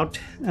all out.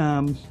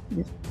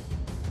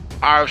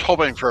 I was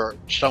hoping for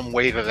some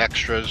wave of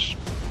extras,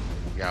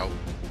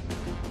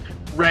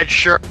 red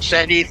shirts,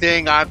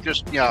 anything. I'm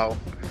just,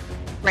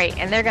 Right,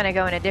 and they're going to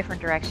go in a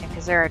different direction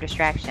because they're a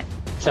distraction.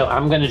 So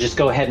I'm going to just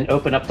go ahead and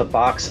open up the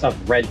box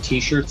of red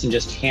t-shirts and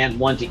just hand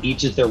one to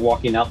each as they're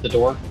walking out the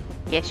door.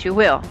 Yes, you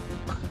will.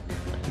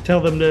 Tell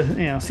them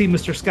to, see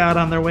Mr. Scott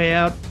on their way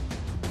out.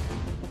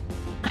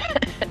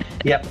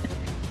 Yep.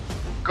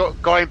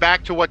 Going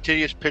back to what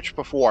Titius pitched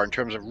before in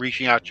terms of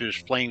reaching out to his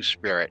flame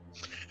spirit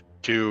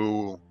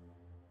to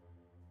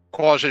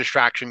cause a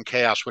distraction,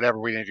 chaos, whatever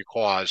we need to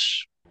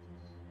cause.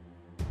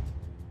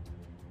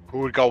 Who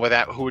would go with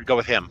that? Who would go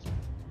with him?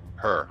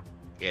 Her.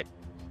 It.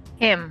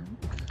 Him.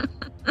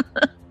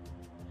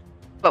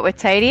 But with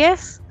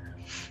Titius?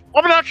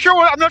 I'm not sure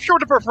what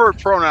the preferred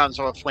pronouns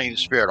of a flame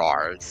spirit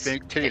are.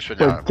 Titius would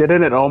know.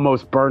 Didn't it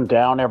almost burn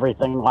down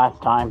everything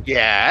last time?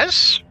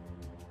 Yes.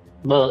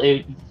 Well,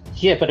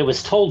 but it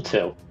was told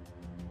to.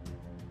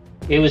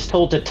 It was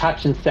told to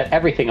touch and set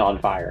everything on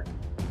fire.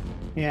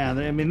 Yeah,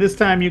 I mean, this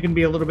time you can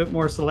be a little bit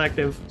more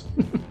selective.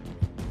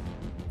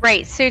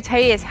 Right, so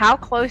Titius, how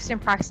close in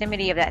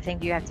proximity of that thing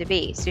do you have to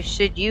be? So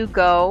should you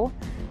go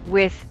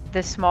with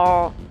the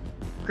small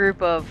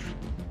group of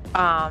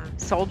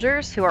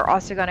soldiers who are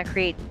also going to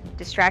create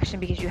distraction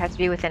because you have to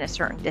be within a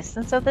certain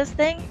distance of this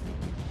thing?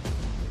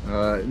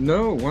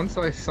 No, once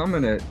I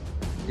summon it,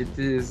 it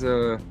is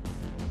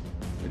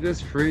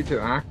free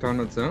to act on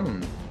its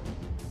own.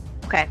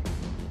 Okay.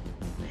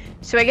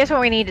 So I guess what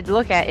we need to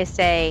look at is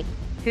say,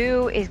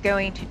 who is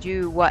going to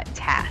do what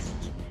task?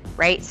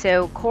 Right?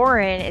 So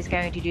Corin is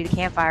going to do the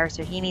campfire,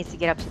 so he needs to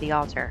get up to the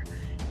altar.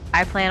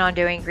 I plan on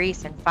doing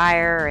grease and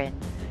fire and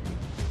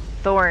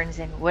thorns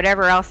and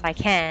whatever else I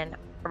can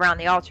around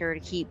the altar to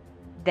keep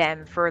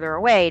them further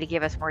away to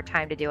give us more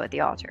time to deal with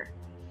the altar.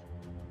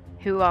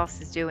 Who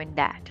else is doing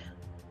that?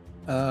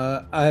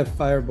 I have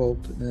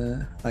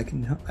Firebolt. I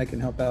can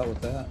help out with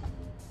that.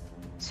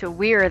 So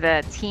we're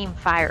the team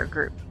fire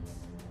group.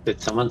 Did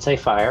someone say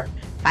fire?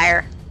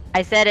 Fire.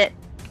 I said it.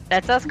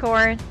 That's us,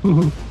 Corin.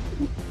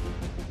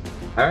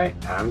 All right,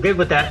 I'm good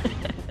with that.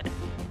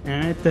 All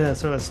right,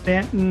 so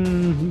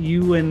Stanton,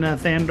 you and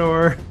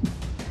Thandor.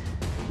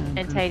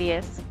 And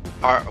Tedious.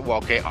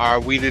 Are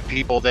we the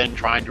people then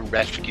trying to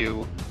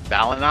rescue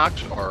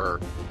Valanox, or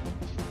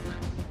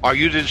are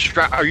you the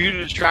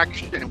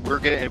distraction and we're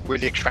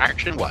the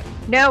extraction? What?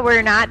 No,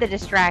 we're not the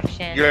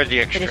distraction. You're the The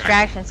extraction.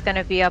 distraction's going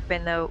to be up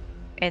in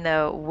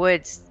the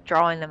woods,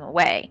 drawing them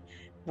away.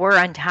 We're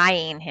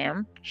untying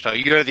him. So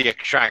you're the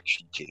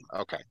extraction team.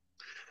 Okay.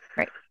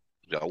 Right.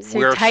 So So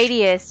we're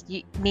Tedious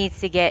needs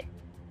to get.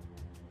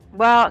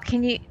 Well,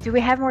 do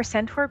we have more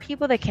centaur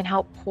people that can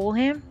help pull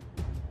him?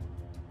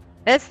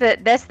 That's the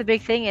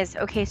big thing is,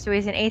 okay, so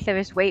he's an eighth of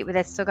his weight, but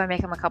that's still gonna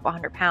make him a couple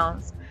 100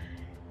 pounds.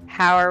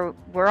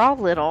 We're all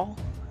little.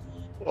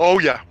 Oh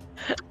yeah.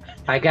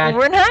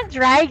 We're not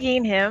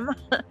dragging him.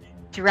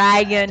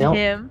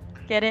 Him.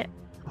 Get it?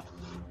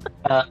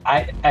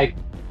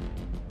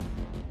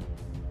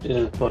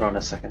 Hold on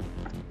a second.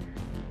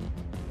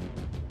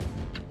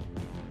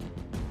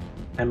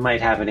 I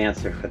might have an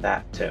answer for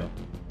that too.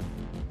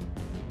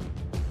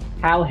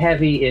 How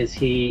heavy is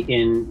he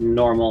in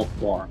normal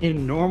form?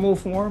 In normal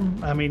form,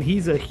 I mean,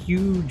 he's a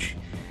huge,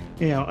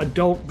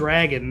 adult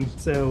dragon.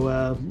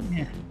 So,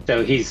 yeah.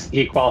 So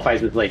he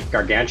qualifies as like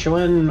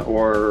gargantuan,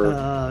 or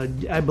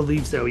I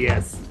believe so.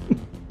 Yes.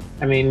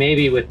 I mean,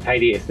 maybe with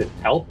Tedious'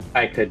 help,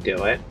 I could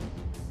do it.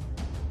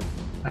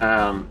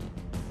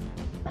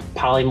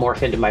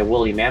 Polymorph into my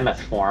woolly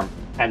mammoth form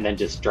and then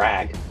just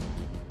drag.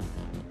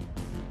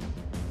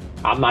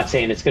 I'm not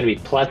saying it's going to be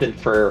pleasant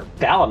for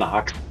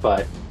Valanox,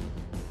 but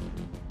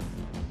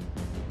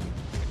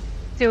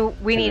So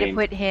we need to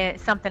put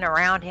something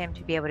around him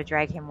to be able to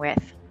drag him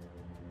with.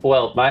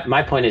 well,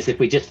 my point is, if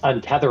we just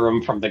untether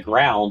him from the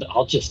ground,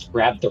 I'll just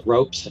grab the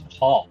ropes and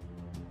haul.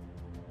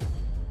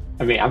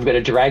 I mean, I'm going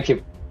to drag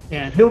him.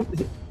 Yeah,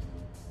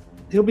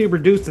 he'll be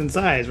reduced in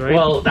size, right?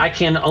 Well, I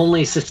can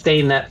only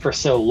sustain that for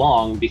so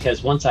long,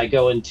 because once I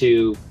go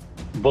into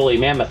woolly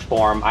mammoth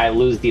form, I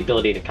lose the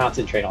ability to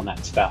concentrate on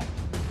that spell.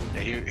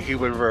 He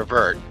would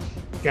revert.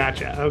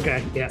 Gotcha.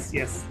 Okay.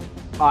 Yes.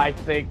 I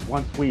think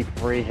once we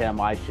free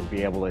him, I should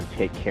be able to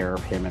take care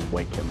of him and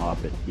wake him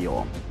up and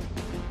heal him.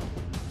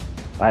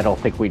 I don't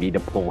think we need to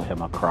pull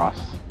him across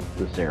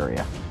this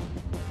area.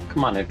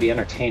 Come on, it'd be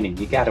entertaining.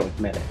 You got to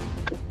admit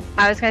it.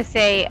 I was gonna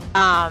say,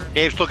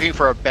 Dave's looking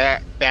for a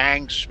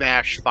bang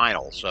smash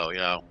final, so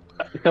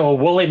So a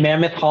woolly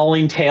mammoth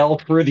hauling tail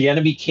through the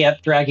enemy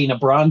camp, dragging a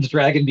bronze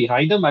dragon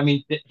behind him? I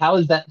mean, how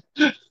is that?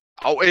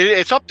 Oh,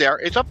 it's up there.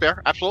 It's up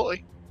there.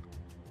 Absolutely.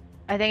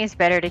 I think it's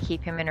better to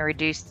keep him in a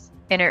reduced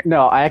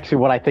No,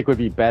 what I think would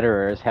be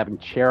better is having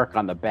Cherrick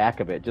on the back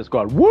of it, just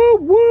going woo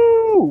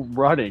woo,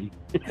 running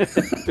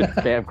the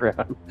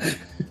campground.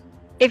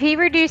 If he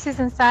reduces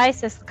in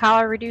size, does the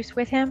collar reduce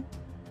with him,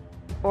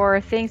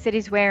 or things that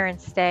he's wearing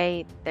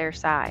stay their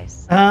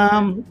size?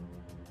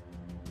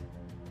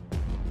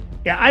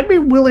 Yeah, I'd be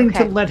willing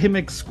to Okay. let him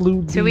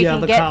exclude So we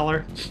can the get-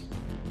 collar.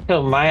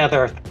 So my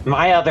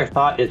other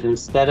thought is,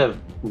 instead of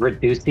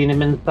reducing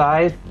him in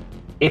size,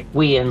 if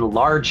we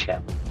enlarge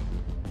him,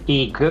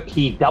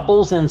 he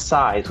doubles in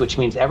size, which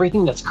means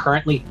everything that's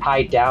currently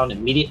tied down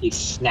immediately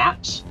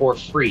snaps or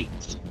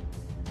frees.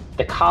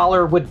 The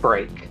collar would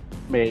break.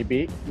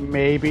 Maybe,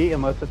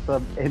 unless it's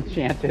an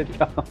enchanted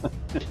collar.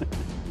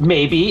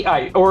 Maybe,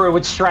 or it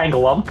would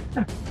strangle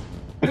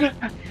him.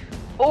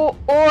 Or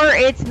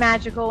it's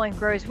magical and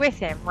grows with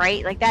him,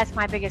 right? Like, that's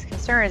my biggest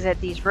concern, is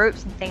that these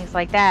ropes and things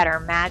like that are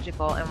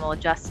magical and will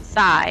adjust to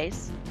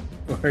size.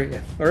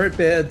 Or it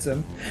beds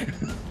him.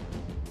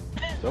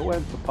 So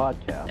ends the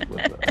podcast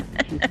with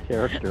a chief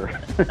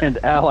character and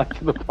Alex,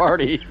 the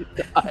party,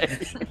 dying,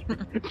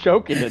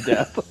 choking to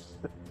death.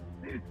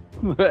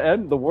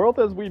 And the world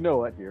as we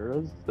know it here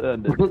is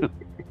ended.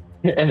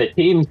 And the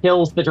team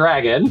kills the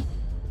dragon.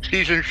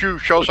 Season 2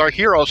 shows our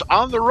heroes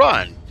on the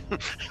run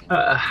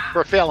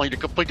for failing to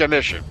complete their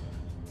mission.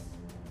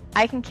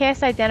 I can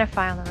cast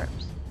Identify on the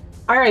ropes.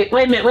 All right,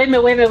 wait a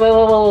minute.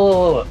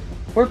 Whoa.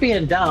 We're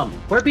being dumb.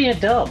 I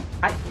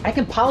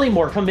can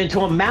polymorph him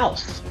into a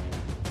mouse.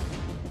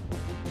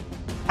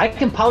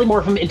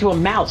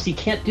 He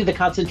can't do the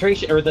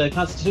concentration or the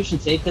constitution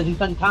save because he's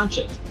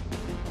unconscious.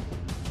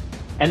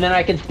 And then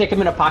I can stick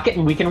him in a pocket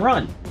and we can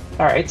run.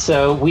 All right,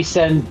 so we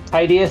send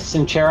Tedious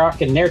and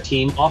Cherrick and their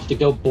team off to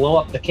go blow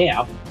up the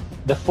camp.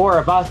 The four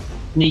of us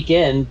sneak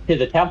in to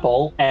the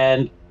temple,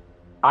 and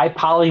I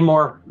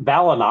polymorph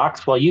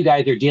Valanox while you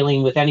guys are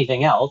dealing with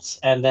anything else.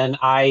 And then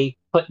I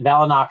put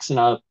Valanox in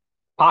a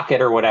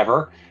pocket or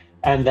whatever,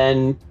 and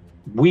then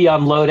we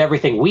unload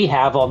everything we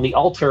have on the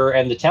altar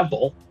and the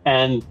temple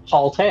and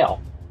haul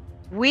tail.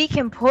 We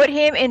can put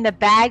him in the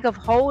bag of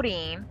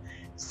holding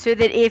so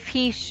that if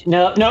he...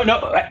 No.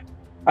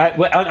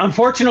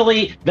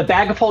 Unfortunately, the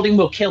bag of holding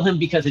will kill him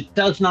because it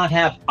does not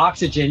have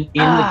oxygen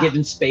in the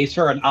given space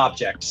for an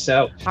object.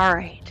 So, all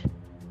right.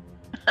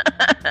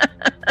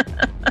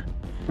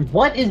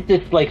 What is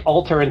this like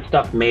altar and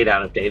stuff made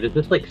out of, Dave? Is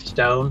this like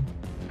stone?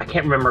 I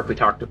can't remember if we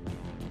talked.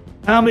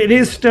 It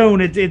is stone.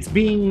 It's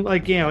being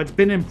like, it's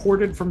been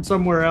imported from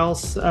somewhere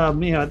else.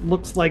 It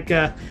looks like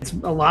a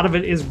lot of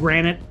it is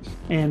granite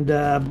and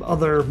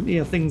other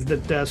things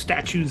that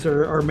statues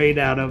are made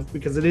out of,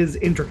 because it is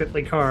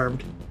intricately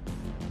carved.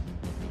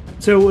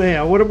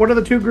 So what are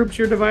the two groups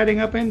you're dividing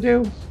up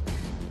into?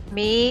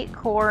 Me,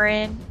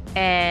 Corin,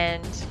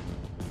 and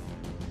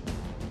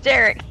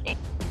Derek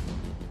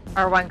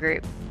are one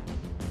group.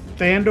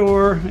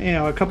 Thandor,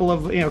 a couple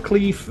of,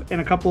 Cleef, and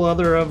a couple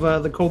other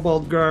of the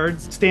Kobold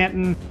guards.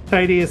 Stanton,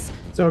 Titius.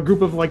 So a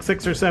group of like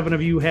 6 or 7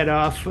 of you head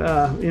off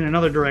in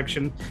another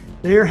direction.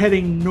 They're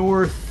heading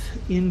north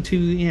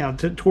into,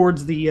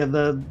 towards the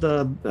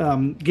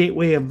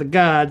gateway of the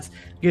gods.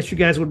 I guess you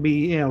guys would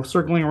be,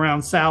 circling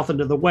around south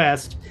into the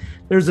west.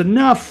 There's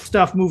enough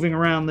stuff moving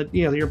around that,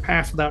 your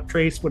pass without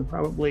trace would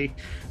probably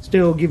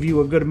still give you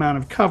a good amount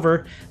of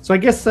cover. So I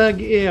guess,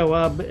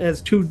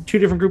 as two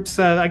different groups,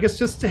 I guess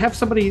just to have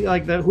somebody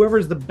like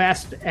whoever's the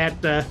best at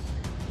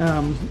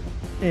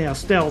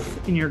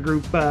stealth in your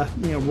group,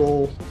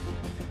 roll,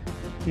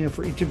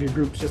 for each of your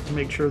groups, just to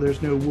make sure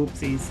there's no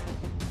whoopsies.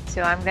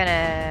 So I'm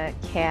gonna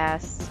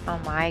cast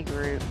on my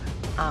group,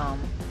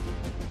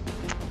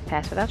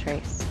 pass without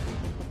trace.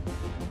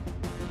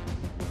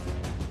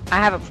 I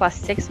have a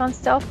 +6 on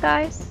stealth,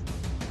 guys.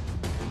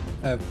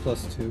 I have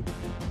 +2.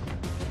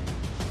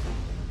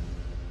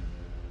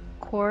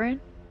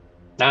 Corin?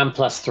 I'm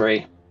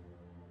 +3.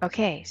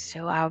 Okay,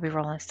 so I'll be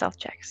rolling stealth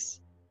checks.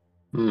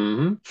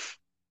 Mm-hmm.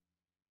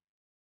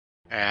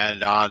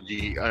 And on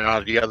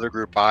the other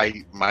group,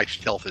 my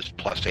stealth is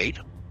 +8,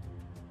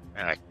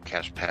 and I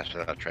cast pass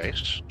without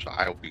trace, so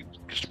I will be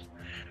just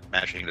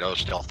matching those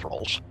stealth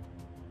rolls.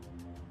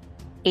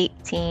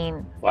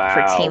 18 Wow.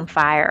 for team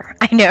fire.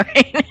 I know,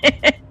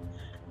 right?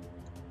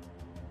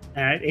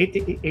 All right,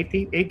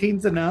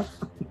 18's enough.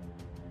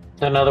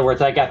 So in other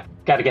words, I got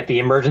to get the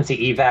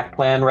emergency evac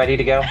plan ready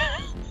to go.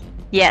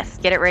 Yes,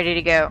 get it ready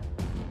to go.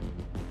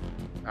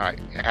 All right,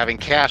 having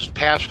cast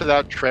pass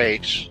without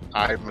trace,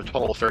 I'm a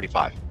total of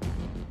 35.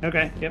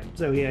 Okay. Yep.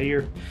 So yeah,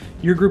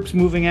 your group's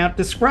moving out.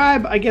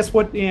 Describe, I guess,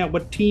 what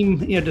team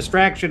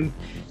distraction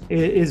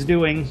is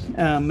doing,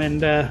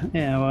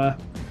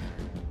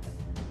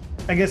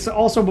 I guess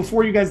also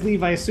before you guys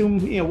leave, I assume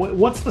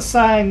what's the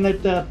sign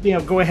that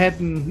go ahead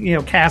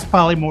and cast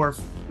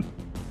polymorph.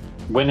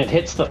 When it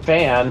hits the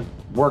fan,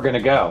 we're gonna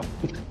go.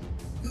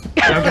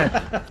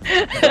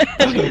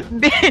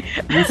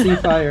 You see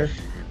fire.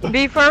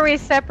 Before we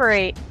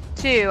separate,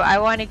 too, I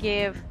want to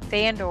give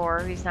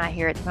Thandor, who's not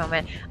here at the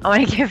moment, I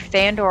want to give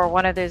Thandor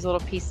one of those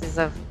little pieces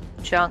of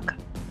junk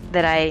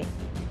that I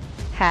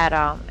had,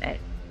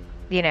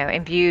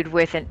 imbued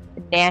with a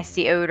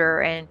nasty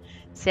odor, and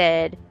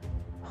said,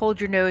 "Hold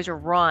your nose or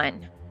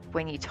run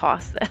when you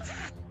toss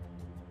this."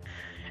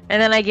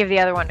 And then I give the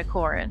other one to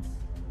Corin.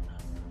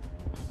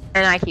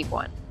 And I keep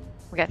one.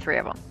 We got 3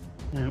 of them.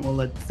 All right, we'll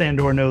let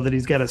Thandor know that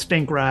he's got a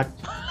stink rock.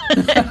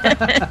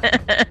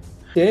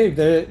 Dave,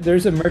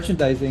 there's a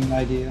merchandising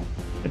idea.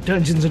 A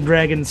Dungeons and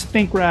Dragons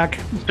stink rock.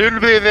 Soon to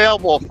be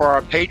available for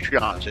our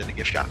Patreons in the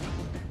gift shop.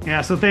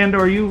 Yeah, so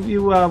Thandor,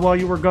 you while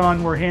you were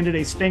gone, were handed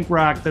a stink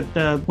rock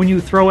that when you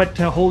throw it,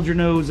 to hold your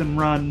nose and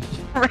run.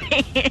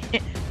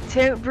 Right.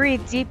 To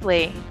breathe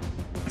deeply.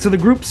 So the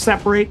groups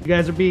separate. You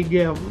guys are being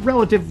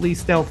relatively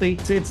stealthy.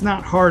 It's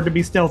not hard to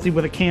be stealthy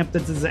with a camp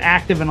that's as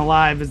active and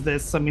alive as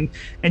this. I mean,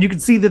 and you can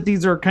see that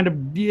these are kind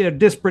of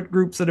disparate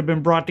groups that have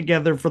been brought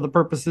together for the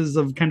purposes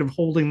of kind of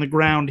holding the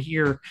ground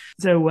here.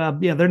 So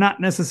they're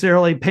not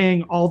necessarily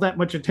paying all that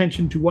much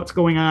attention to what's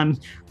going on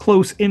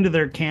close into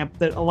their camp.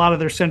 That a lot of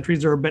their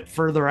sentries are a bit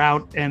further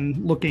out and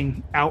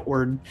looking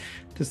outward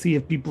to see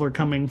if people are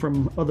coming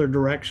from other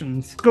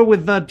directions. Let's go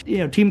with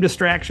team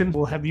distraction.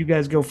 We'll have you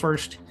guys go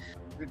first.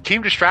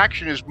 Team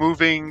distraction is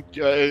moving,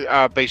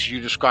 basically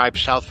you described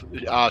south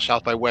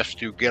by west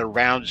to get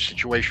around a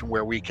situation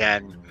where we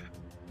can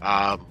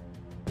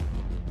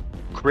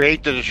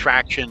create the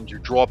distraction to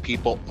draw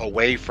people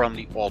away from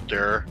the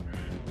altar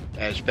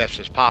as best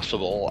as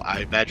possible.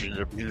 I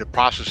imagine in the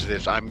process of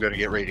this, I'm going to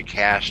get ready to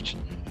cast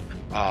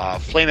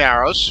flame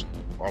arrows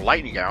or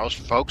lightning arrows.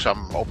 Folks,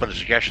 I'm open to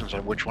suggestions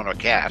on which one to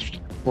cast.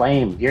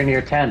 Flame, you're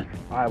near 10.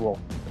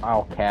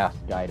 I'll cast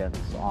guidance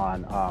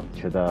on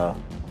to the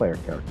player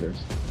characters.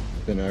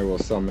 Then I will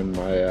summon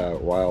my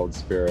wild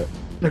spirit.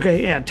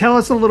 Okay, yeah. Tell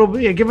us a little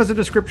bit. Yeah, give us a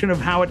description of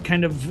how it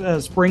kind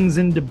of springs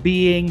into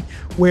being,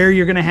 where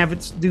you're going to have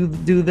it do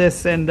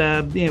this, and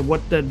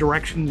what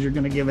directions you're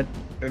going to give it.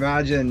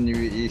 Imagine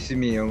you see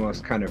me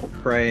almost kind of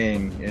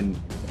praying and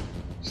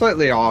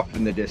slightly off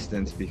in the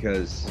distance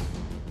because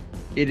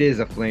it is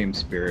a flame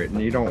spirit,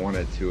 and you don't want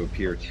it to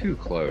appear too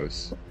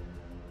close.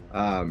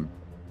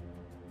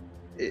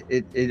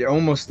 It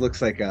almost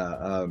looks like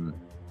a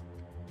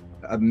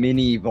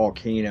mini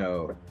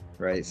volcano,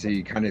 right? So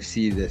you kind of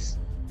see this.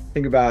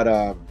 Think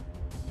about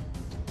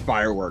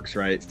fireworks,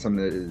 right?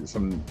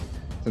 Sometimes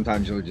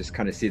you'll just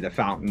kind of see the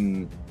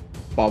fountain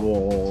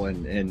bubble,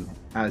 and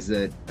as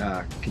it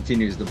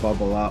continues to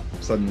bubble up,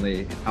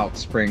 suddenly out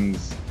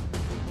springs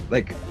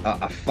like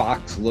a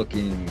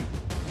fox-looking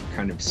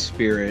kind of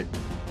spirit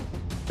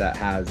that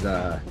has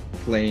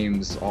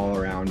flames all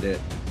around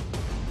it.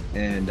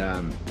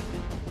 And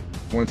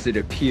once it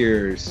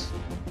appears,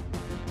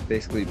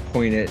 basically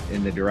point it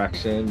in the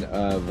direction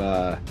of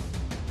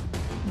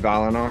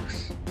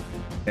Valanox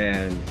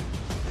and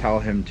tell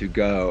him to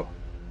go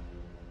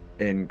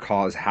and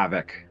cause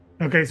havoc.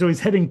 Okay, so he's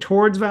heading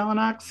towards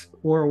Valanox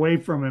or away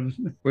from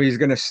him? Well, he's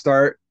gonna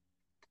start.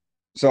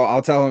 So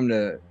I'll tell him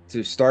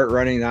to start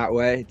running that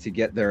way to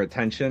get their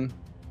attention,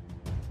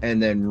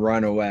 and then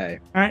run away.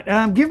 All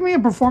right, give me a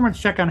performance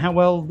check on how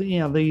well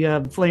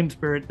the flame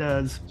spirit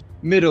does.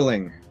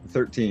 Middling,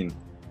 13.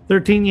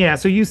 13, yeah.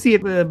 So you see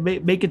it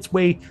make its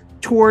way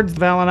towards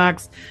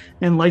Valanox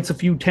and lights a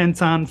few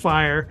tents on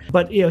fire,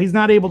 but he's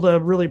not able to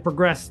really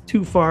progress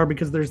too far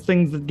because there's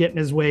things that get in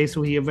his way.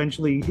 So he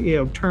eventually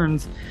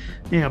turns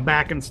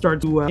back and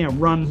starts to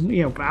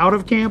run out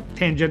of camp,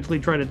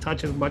 tangentially try to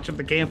touch as much of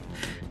the camp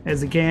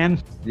as he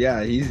can.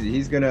 Yeah,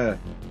 he's gonna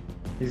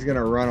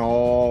run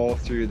all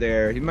through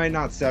there. He might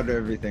not set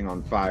everything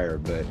on fire,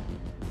 but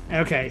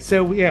okay.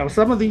 So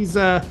some of these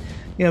the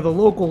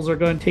locals are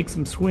going to take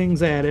some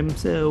swings at him.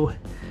 So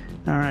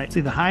all right,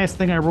 see, the highest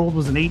thing I rolled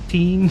was an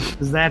 18.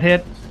 Does that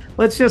hit?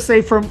 Let's just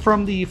say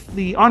from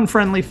the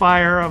unfriendly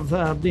fire of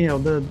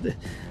the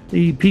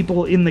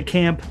people in the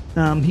camp,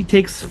 he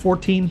takes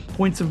 14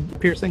 points of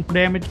piercing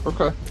damage.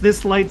 Okay.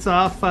 This lights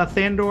off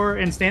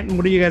Thandor and Stanton.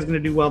 What are you guys going to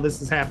do while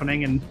this is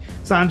happening? And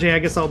Sanjay, I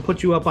guess I'll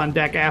put you up on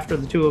deck after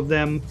the two of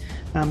them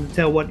to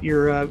tell what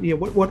your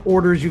what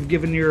orders you've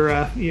given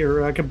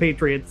your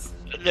compatriots.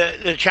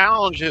 The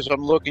challenge is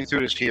I'm looking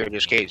through this here in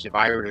this case. If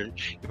I were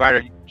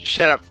to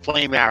set up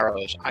flame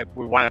arrows, I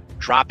would want to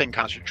drop in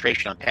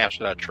concentration on pass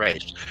without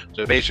trace.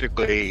 So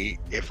basically,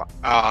 if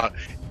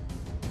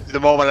the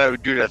moment I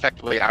would do that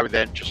effectively, I would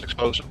then just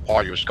expose the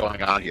party what's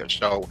going on here.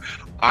 So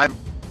I'm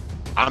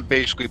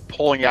basically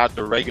pulling out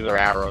the regular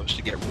arrows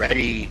to get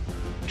ready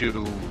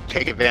to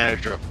take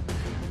advantage of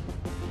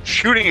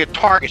shooting at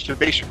targets to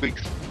basically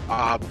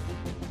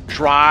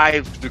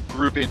drive the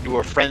group into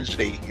a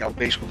frenzy.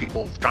 Basically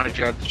people trying to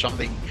judge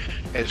something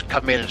has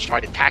come in and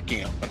started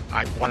attacking them. But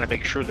I want to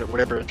make sure that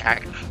whatever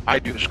attack I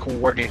do is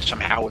coordinated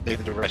somehow with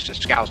maybe the rest of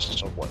the scouts and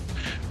so forth.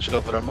 So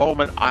for the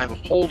moment, I'm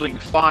holding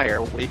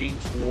fire, waiting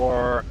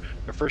for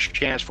the first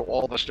chance for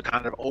all of us to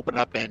kind of open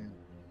up and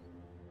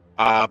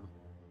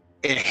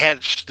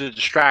enhance the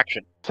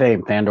distraction.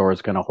 Same. Thandor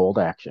is going to hold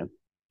action.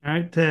 All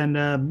right, and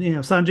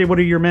Sanjay, what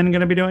are your men going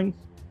to be doing?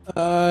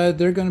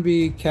 They're going to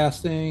be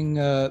casting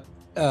a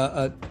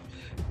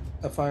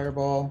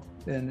fireball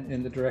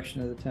in the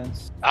direction of the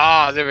tents.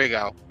 There we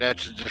go.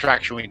 That's the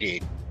distraction we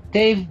need.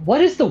 Dave,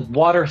 what is the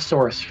water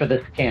source for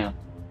this camp?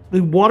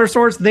 The water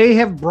source, they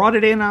have brought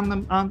it in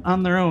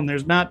on their own.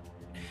 There's not,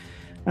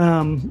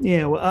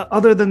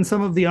 other than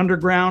some of the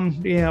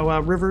underground,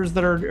 rivers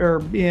that are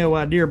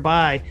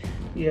nearby.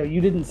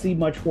 You didn't see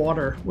much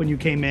water when you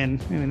came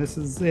in. I mean, this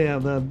is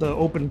the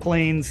open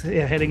plains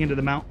heading into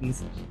the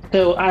mountains.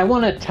 So I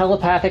want to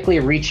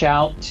telepathically reach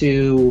out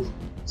to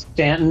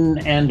Stanton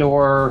and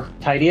or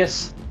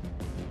Titius.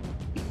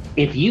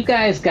 If you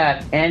guys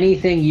got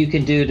anything you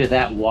can do to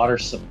that water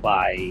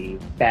supply,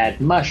 bad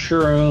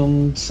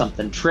mushroom,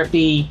 something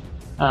trippy,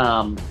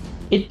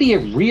 it'd be a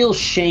real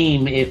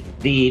shame if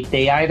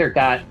they either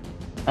got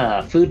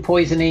food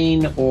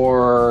poisoning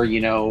or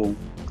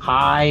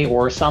high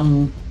or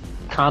some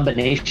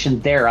combination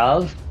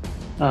thereof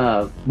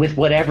with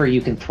whatever you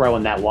can throw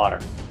in that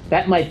water.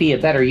 That might be a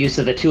better use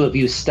of the two of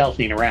you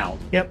stealthing around.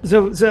 Yep.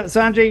 So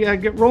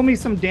Sanjay, roll me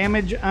some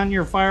damage on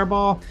your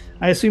fireball.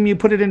 I assume you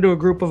put it into a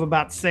group of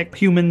about 6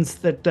 humans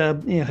that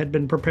had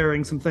been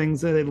preparing some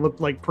things. They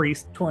looked like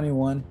priests.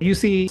 21. You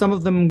see some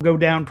of them go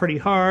down pretty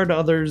hard.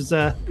 Others,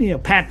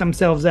 pat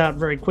themselves out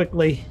very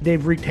quickly.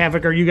 They've wreaked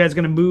havoc. Are you guys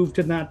going to move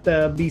to not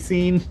be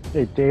seen?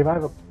 Hey, Dave, I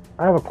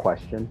have a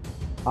question.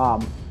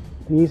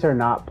 These are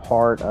not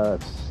part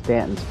of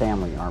Stanton's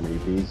family army.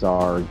 These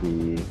are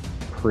the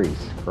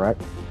priests,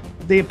 correct?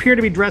 They appear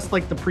to be dressed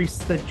like the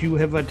priests that you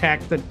have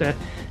attacked, that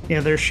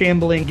they're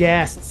shambling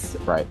guests.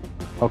 Right.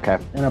 Okay.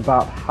 And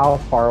about how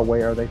far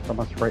away are they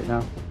from us right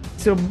now?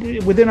 So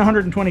within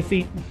 120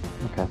 feet.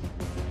 Okay.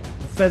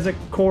 Fezzik,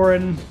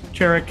 Corin,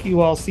 Cherik,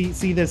 you all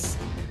see this,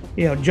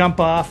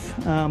 jump off.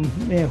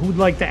 Who'd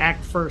like to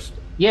act first?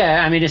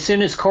 Yeah, I mean, as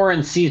soon as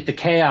Corin sees the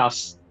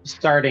chaos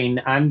starting,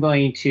 I'm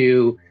going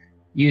to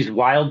use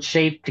wild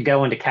shape to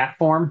go into cat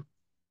form,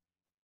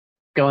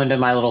 go into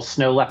my little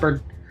snow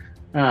leopard.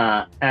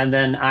 And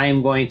then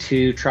I'm going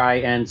to try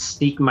and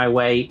sneak my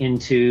way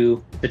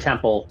into the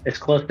temple as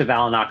close to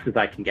Valanox as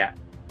I can get.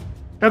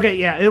 Okay,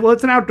 yeah.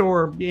 It's an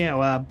outdoor,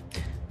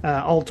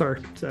 altar.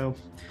 So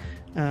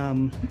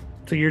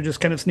you're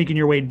just kind of sneaking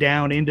your way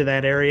down into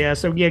that area.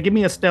 So yeah, give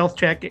me a stealth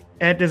check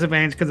at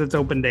disadvantage because it's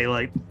open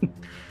daylight.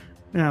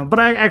 But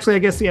I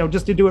guess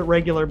just to do it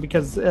regular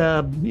because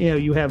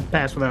you have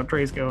pass without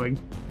trace going.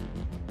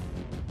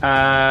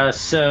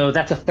 So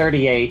that's a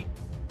 38.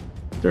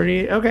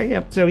 38. Okay,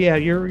 yeah. So yeah,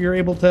 you're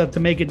able to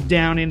make it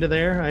down into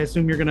there. I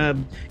assume you're gonna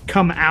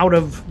come out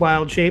of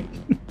wild shape.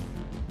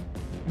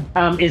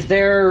 Are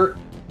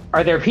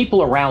there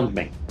people around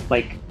me?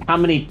 Like how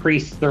many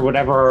priests or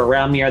whatever are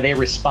around me? Are they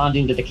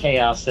responding to the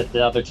chaos that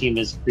the other team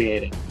is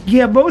creating?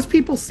 Yeah, most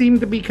people seem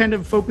to be kind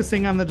of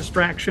focusing on the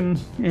distraction,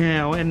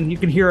 and you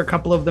can hear a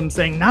couple of them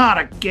saying, "Not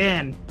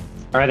again."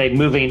 Are they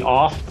moving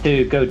off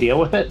to go deal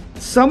with it?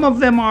 Some of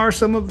them are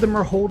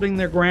holding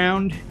their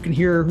ground. You can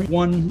hear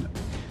one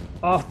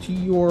off to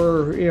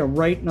your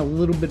right and a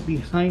little bit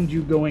behind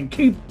you going,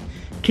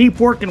 keep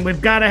working.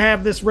 We've got to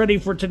have this ready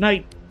for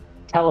tonight.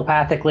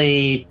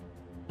 Telepathically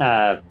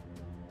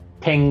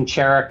ping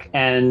Cherik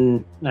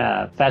and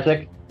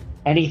Fezzik.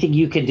 Anything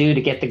you can do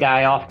to get the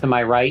guy off to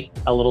my right,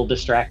 a little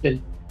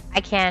distracted?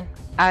 I can.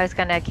 I was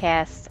going to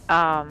cast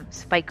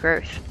Spike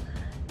Growth,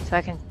 so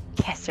I can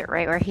cast it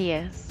right where he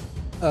is.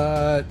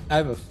 I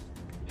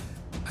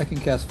can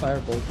cast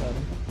Firebolt at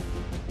him.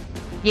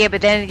 Yeah,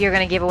 but then you're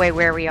going to give away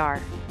where we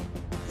are.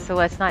 So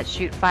let's not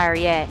shoot fire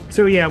yet.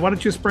 So yeah, why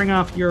don't you spring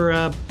off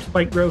your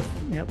Spike Growth?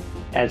 Yep.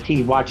 As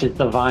he watches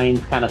the vines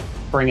kind of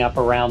spring up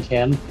around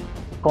him,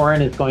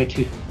 Corin is going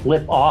to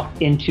slip off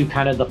into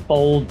kind of the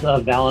folds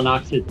of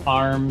Valanox's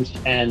arms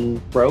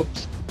and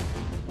ropes.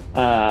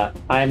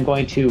 I'm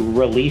going to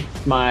release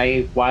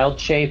my wild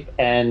shape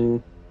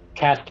and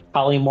cast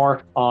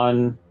Polymorph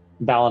on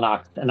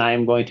Valanox, and I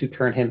am going to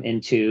turn him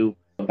into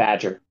a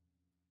badger.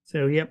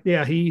 So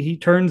he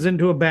turns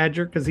into a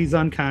badger because he's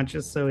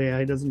unconscious. So yeah,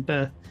 he doesn't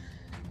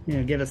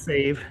get a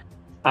save.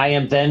 I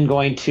am then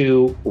going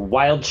to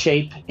wild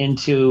shape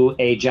into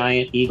a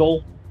giant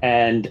eagle,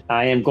 and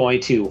I am going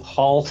to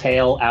haul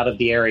tail out of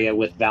the area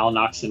with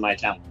Valanox in my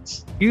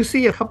talons. You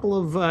see a couple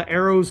of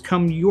arrows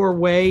come your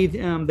way.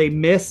 They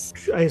miss.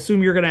 I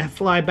assume you're going to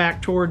fly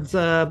back towards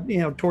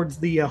towards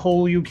the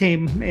hole you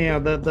came,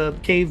 the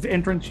cave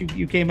entrance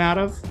you came out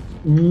of.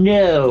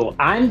 No,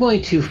 I'm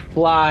going to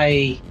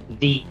fly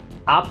the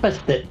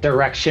opposite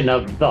direction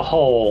of the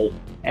hole,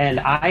 and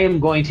I am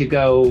going to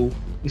go,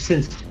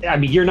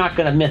 you're not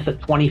going to miss a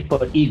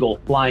 20-foot eagle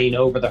flying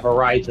over the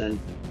horizon.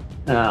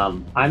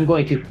 I'm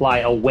going to fly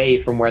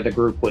away from where the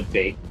group would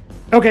be.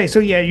 Okay, so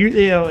yeah,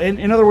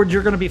 in other words,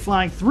 you're going to be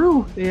flying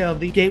through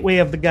the gateway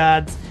of the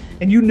gods,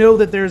 and you know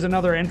that there's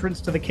another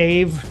entrance to the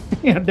cave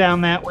down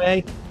that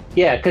way.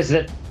 Yeah, because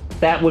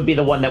that would be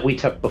the one that we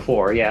took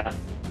before, yeah.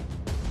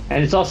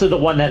 And it's also the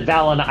one that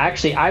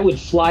actually, I would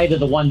fly to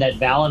the one that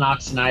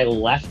Valanox and I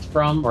left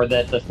from, or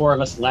that the four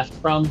of us left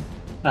from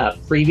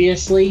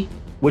previously,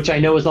 which I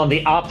know is on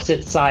the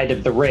opposite side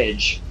of the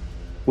ridge,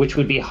 which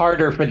would be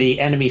harder for the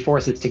enemy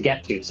forces to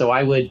get to. So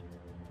I would,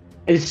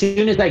 as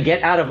soon as I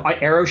get out of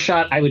arrow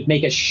shot, I would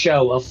make a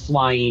show of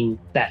flying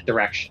that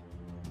direction.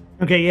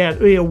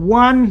 Okay,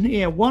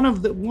 one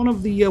of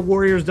the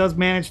warriors does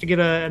manage to get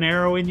an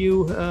arrow in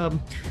you,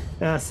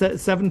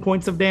 7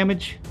 points of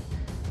damage,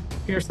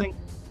 piercing.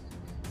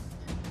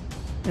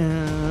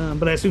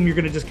 But I assume you're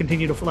going to just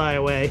continue to fly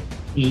away.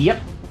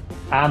 Yep.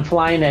 I'm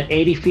flying at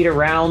 80 feet a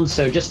round,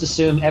 so just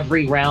assume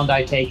every round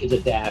I take is a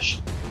dash.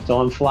 So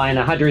I'm flying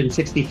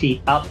 160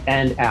 feet up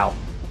and out.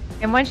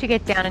 And once you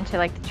get down into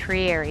like the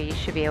tree area, you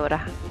should be able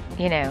to,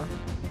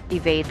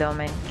 evade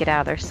them and get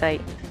out of their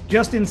sight.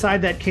 Just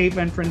inside that cave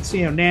entrance,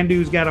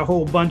 Nandu's got a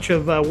whole bunch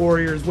of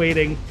warriors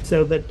waiting,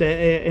 so that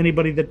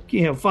anybody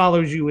that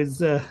follows you is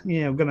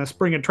going to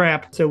spring a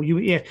trap. So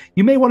you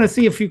may want to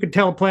see if you could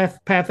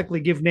telepathically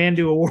give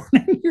Nandu a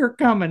warning you're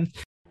coming.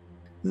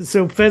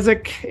 So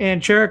Fezzik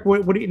and Cherik,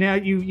 what do you now?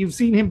 You've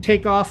seen him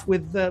take off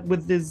with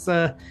his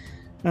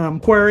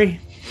quarry,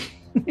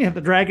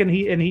 the dragon.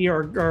 He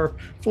are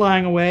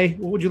flying away.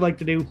 What would you like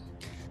to do?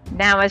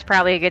 Now is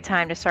probably a good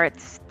time to start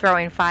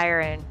throwing fire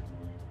and,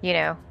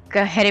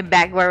 go heading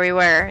back where we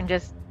were and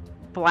just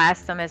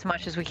blast them as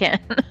much as we can.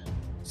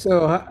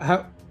 So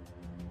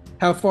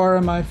how far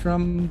am I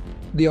from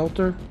the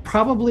altar?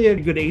 Probably a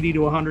good 80 to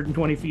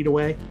 120 feet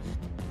away.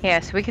 Yeah,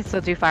 so we can still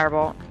do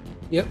firebolt.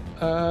 Yep,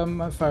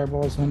 my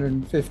fireball is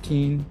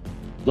 115.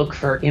 Look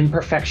for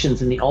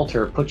imperfections in the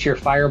altar. Put your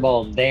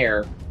fireball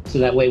there, so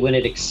that way when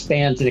it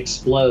expands and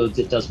explodes,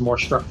 it does more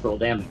structural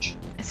damage.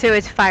 So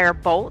it's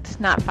firebolt,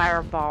 not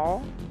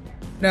fireball.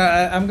 No,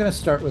 I'm going to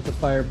start with the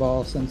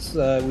fireball since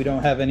we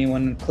don't have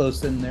anyone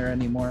close in there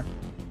anymore.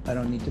 I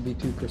don't need to be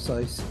too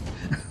precise.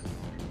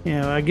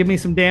 Give me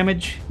some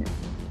damage.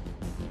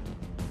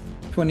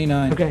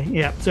 29. Okay,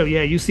 yeah. So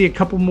yeah, you see a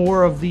couple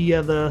more of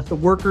the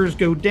workers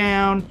go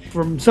down.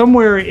 From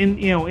somewhere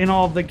in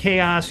all the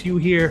chaos, you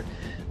hear,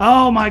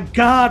 "Oh my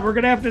God, we're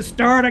gonna have to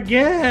start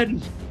again."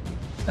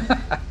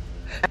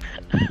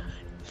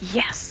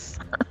 Yes.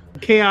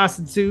 Chaos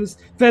ensues.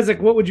 Fezzik,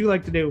 what would you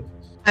like to do?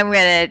 I'm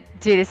gonna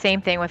do the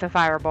same thing with a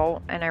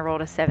firebolt, and I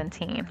rolled a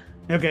 17.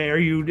 Okay, are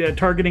you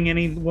targeting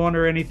anyone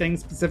or anything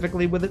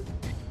specifically with it?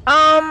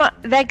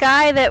 That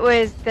guy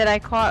that I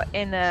caught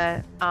in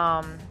the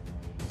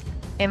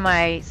in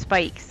my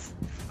spikes.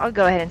 I'll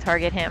go ahead and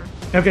target him.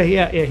 Okay,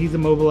 yeah, he's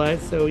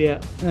immobilized, so yeah.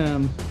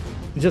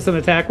 Just an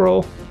attack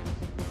roll?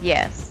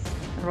 Yes.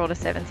 I rolled a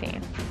 17.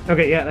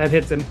 Okay, yeah, that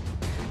hits him.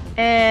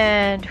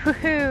 And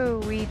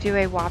woohoo, we do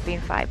a whopping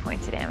 5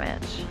 points of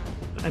damage.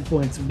 5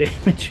 points of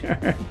damage. All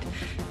right.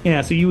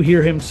 Yeah, so you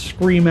hear him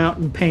scream out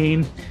in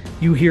pain.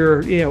 you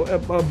hear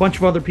a bunch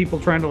of other people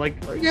trying to like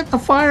get the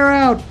fire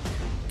out,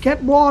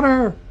 get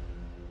water.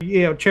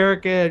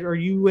 Cherik, are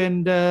you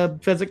and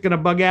Fezzik gonna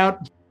bug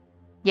out?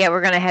 Yeah,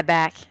 we're gonna head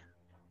back,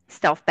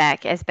 stealth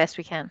back as best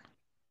we can.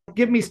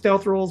 Give me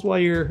stealth rolls while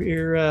you're.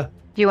 Do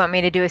you want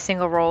me to do a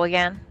single roll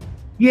again?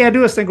 Yeah,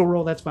 do a single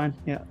roll. That's fine.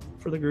 Yeah,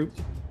 for the group.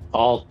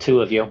 All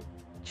two of you.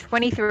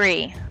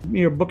 23.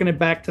 You're booking it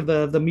back to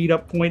the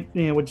meetup point,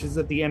 which is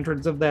at the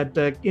entrance of that,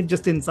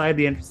 just inside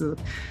the entrance of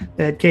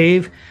that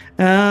cave.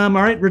 All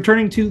right,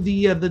 returning to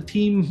the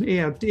team,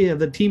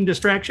 the team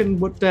distraction.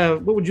 What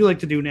would you like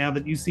to do now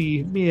that you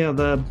see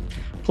the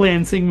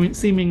plan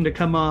seeming to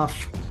come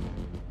off?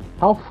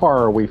 How far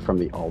are we from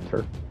the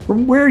altar?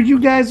 From where you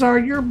guys are,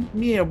 you're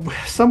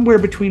somewhere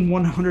between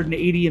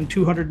 180 and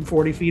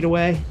 240 feet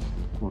away.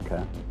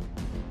 Okay.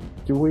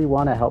 Do we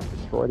want to help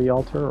destroy the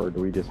altar, or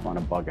do we just want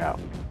to bug out?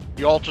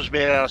 The altar's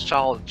made out of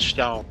solid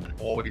stone.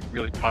 All we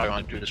really probably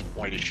want to do at this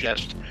point is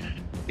just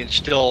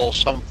instill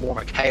some form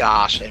of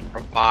chaos and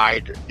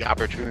provide the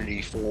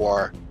opportunity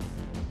for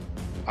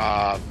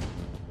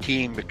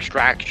team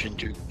extraction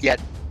to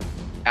get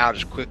out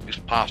as quick as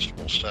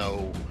possible.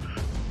 So,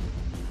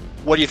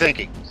 what are you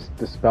thinking?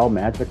 Dispel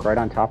magic right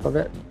on top of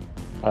it?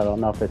 I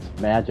don't know if it's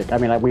magic. I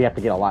mean, we have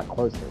to get a lot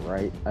closer,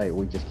 right?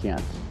 We just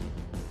can't.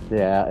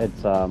 Yeah,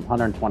 it's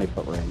 120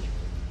 foot range.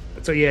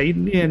 So yeah, you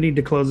need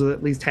to close it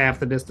at least half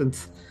the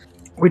distance,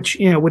 which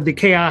with the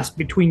chaos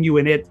between you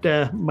and it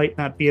might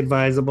not be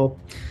advisable.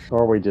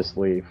 Or we just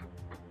leave,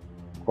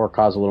 or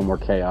cause a little more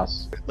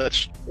chaos.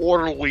 Let's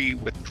orderly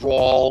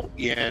withdraw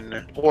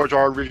in towards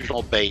our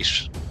original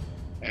base,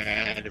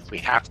 and if we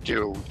have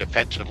to,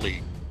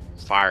 defensively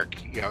fire,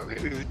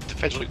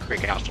 defensively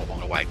create chaos along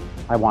the way.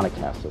 I want to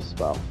cast a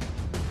spell.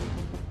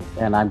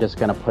 And I'm just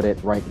going to put it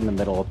right in the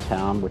middle of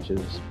town, which is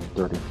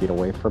 30 feet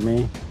away from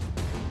me.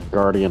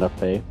 Guardian of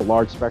Faith. A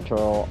large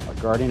spectral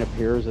guardian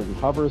appears and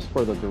hovers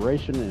for the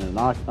duration in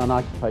an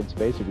unoccupied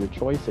space of your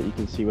choice that you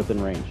can see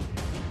within range.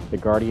 The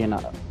guardian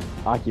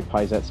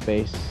occupies that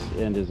space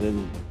and is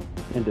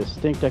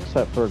indistinct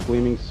except for a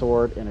gleaming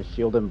sword and a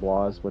shield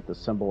emblazoned with the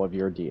symbol of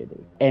your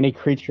deity. Any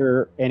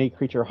creature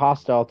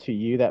hostile to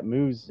you that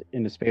moves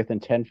into space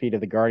within 10 feet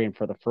of the guardian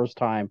for the first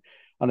time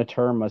on a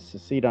turn must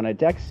succeed on a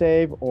dex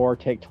save or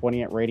take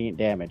 20 radiant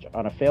damage.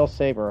 On a fail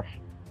save or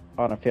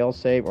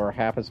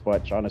half as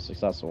much on a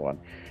successful one.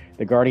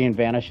 The guardian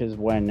vanishes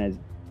when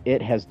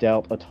it has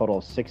dealt a total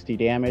of 60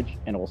 damage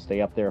and it will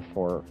stay up there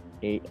for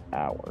 8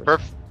 hours.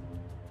 Perfect.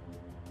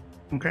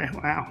 Okay,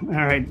 wow.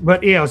 All right.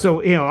 But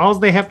so all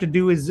they have to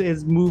do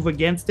is move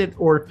against it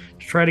or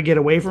try to get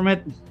away from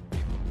it.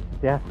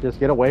 Yeah, just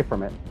get away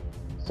from it.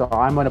 So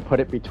I'm going to put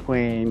it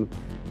between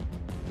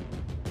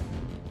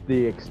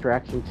the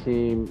extraction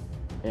team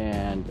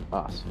and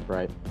us,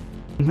 right?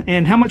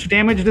 And how much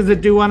damage does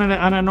it do on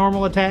a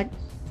normal attack?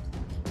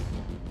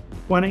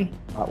 20?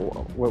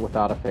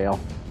 Without a fail.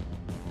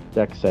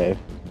 Dex save.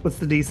 What's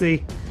the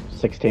DC?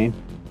 16.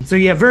 So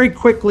yeah, very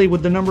quickly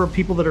with the number of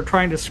people that are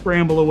trying to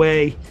scramble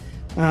away,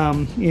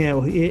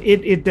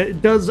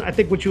 it does, I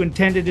think, what you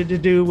intended it to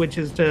do, which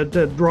is to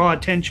draw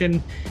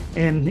attention.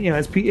 And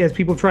as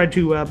people try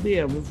to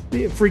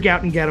freak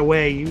out and get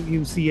away,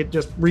 you see it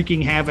just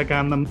wreaking havoc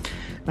on them.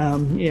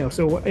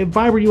 So if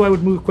I were you, I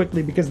would move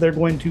quickly because they're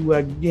going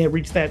to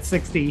reach that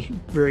 60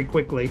 very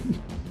quickly.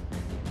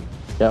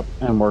 Yep,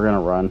 and we're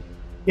gonna run.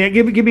 Yeah,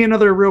 give me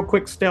another real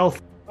quick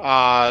stealth.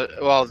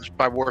 Well, it's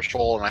my worst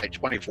roll, and I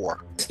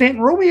 24.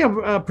 Stanton, roll me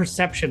a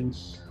perception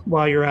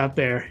while you're out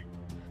there.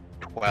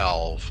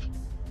 12.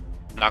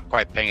 Not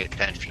quite paying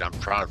attention. I'm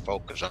trying to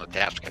focus on the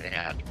task at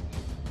hand.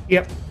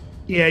 Yep.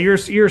 Yeah,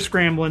 you're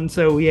scrambling.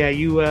 So yeah,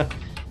 you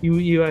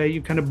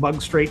kind of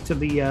bug straight to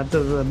the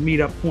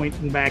meetup point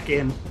and back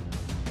in.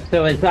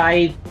 So as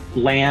I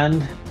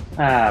land,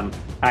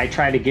 I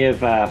try to give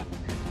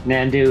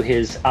Nandu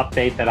his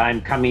update that I'm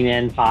coming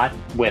in hot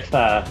with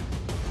a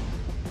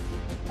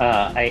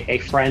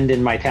friend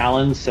in my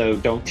talons, so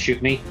don't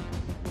shoot me.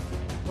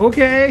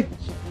 Okay.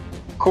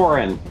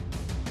 Corin,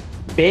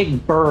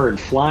 big bird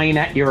flying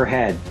at your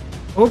head.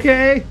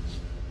 Okay.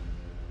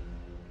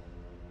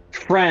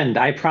 Friend,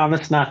 I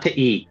promise not to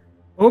eat.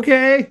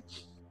 Okay.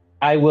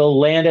 I will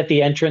land at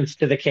the entrance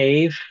to the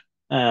cave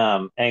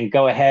and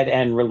go ahead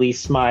and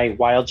release my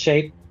wild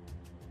shape.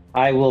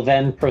 I will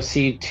then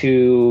proceed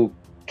to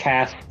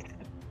cast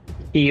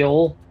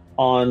Heal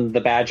on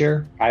the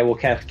badger. I will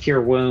cast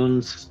Cure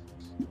Wounds.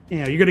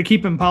 Yeah, you're going to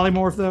keep him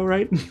polymorph though,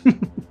 right?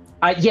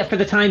 Yeah, for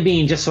the time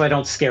being, just so I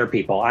don't scare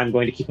people. I'm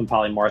going to keep him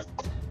polymorph.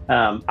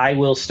 I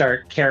will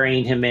start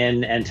carrying him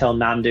in and tell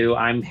Nandu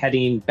I'm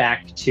heading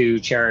back to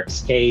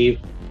Cherik's cave.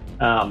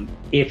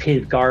 If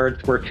his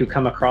guards were to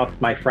come across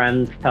my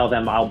friends, tell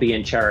them I'll be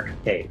in Cherik's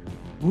cave.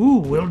 Ooh,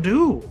 will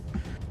do.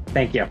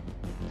 Thank you.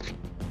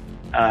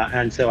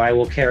 And so I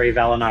will carry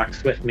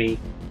Valanox with me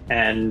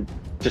and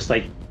just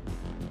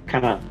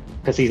kind of,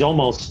 because he's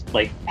almost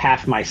like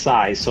half my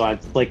size, so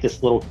it's like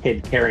this little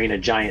kid carrying a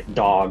giant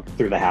dog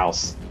through the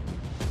house.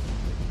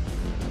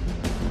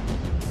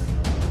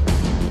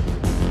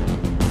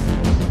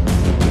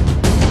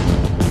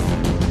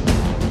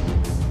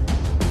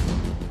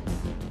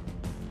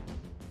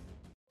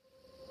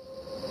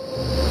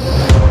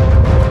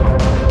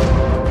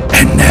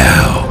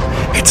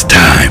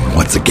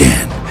 once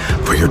again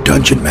for your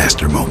Dungeon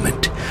Master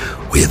moment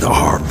with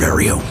our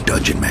very own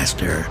Dungeon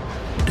Master,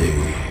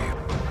 Dave.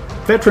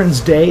 Veterans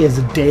Day is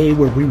a day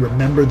where we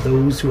remember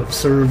those who have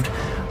served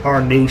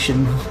our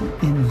nation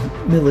in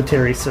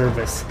military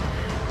service.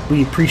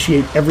 We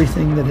appreciate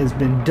everything that has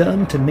been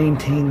done to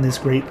maintain this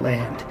great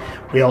land.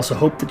 We also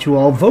hope that you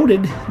all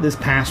voted this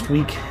past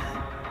week,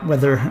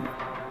 whether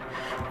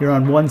you're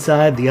on one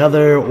side, the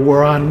other,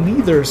 or on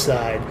neither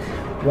side.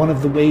 One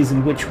of the ways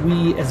in which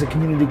we as a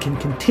community can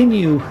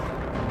continue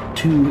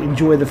to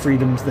enjoy the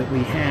freedoms that we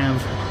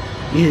have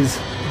is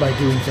by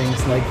doing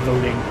things like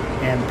voting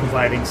and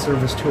providing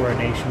service to our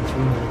nation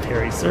through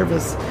military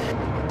service.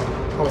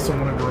 Also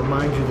wanted to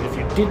remind you that if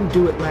you didn't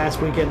do it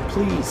last weekend,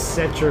 please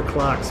set your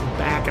clocks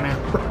back an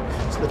hour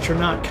so that you're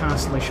not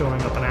constantly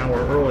showing up an hour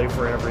early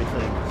for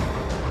everything.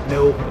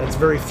 No, that's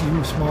very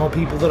few small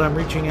people that I'm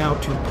reaching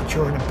out to, but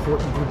you're an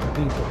important group of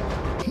people.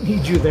 We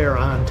need you there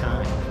on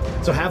time.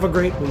 So have a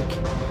great week.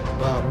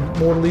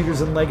 More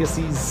Leaders and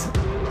Legacies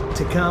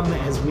to come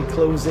as we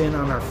close in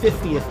on our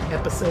 50th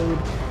episode.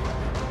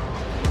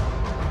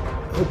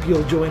 Hope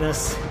you'll join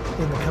us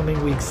in the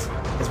coming weeks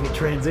as we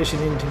transition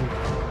into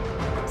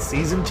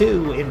Season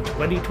 2 in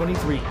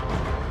 2023.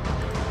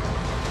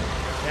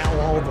 Now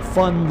all the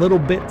fun little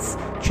bits.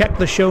 Check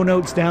the show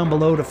notes down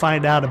below to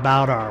find out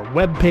about our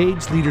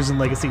webpage,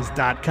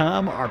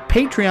 leadersandlegacies.com, our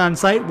Patreon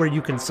site where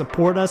you can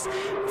support us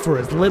for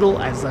as little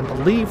as, I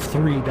believe,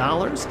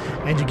 $3,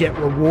 and you get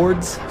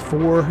rewards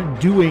for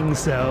doing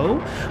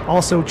so.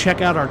 Also,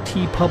 check out our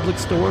TeePublic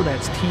store.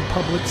 That's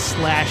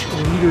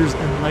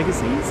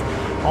TeePublic/leadersandlegacies.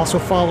 Also,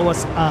 follow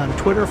us on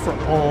Twitter for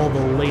all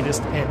the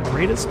latest and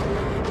greatest.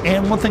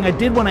 And one thing I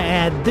did want to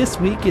add this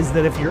week is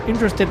that if you're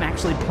interested in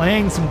actually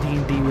playing some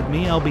D&D with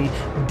me, I'll be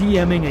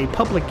DMing a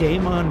public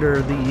game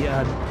under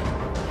the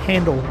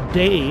handle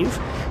Dave,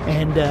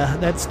 and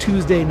that's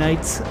Tuesday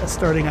nights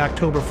starting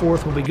October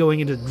 4th. We'll be going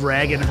into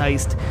Dragon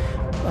Heist,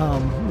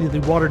 the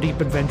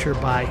Waterdeep adventure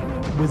by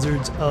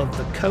Wizards of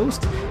the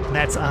Coast, and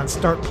that's on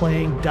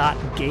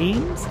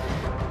startplaying.games.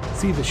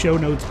 See the show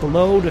notes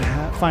below to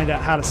find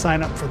out how to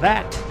sign up for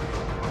that.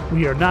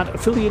 We are not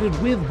affiliated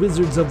with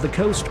Wizards of the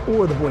Coast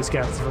or the Boy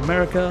Scouts of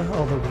America,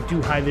 although we do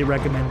highly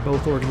recommend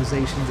both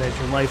organizations as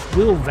your life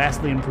will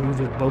vastly improve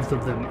with both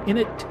of them in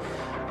it.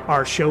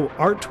 Our show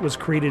art was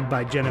created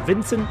by Jenna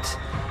Vincent.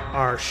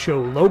 Our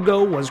show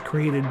logo was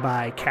created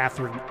by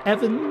Catherine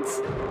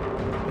Evans.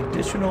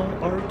 Additional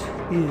art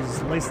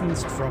is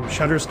licensed from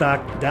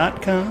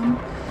Shutterstock.com.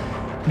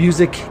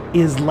 Music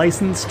is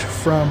licensed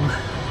from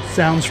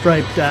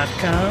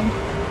Soundstripe.com.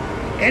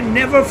 And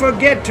never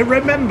forget to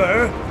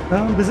remember...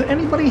 does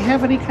anybody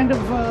have any kind of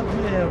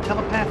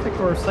telepathic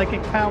or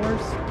psychic powers?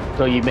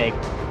 So you may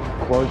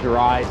close your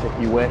eyes if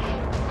you wish.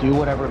 Do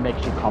whatever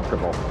makes you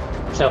comfortable.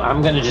 So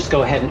I'm going to just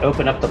go ahead and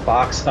open up the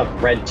box of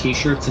red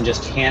t-shirts and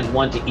just hand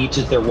one to each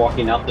as they're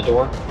walking out the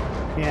door.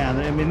 Yeah,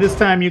 I mean, this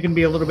time you can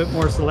be a little bit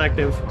more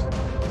selective.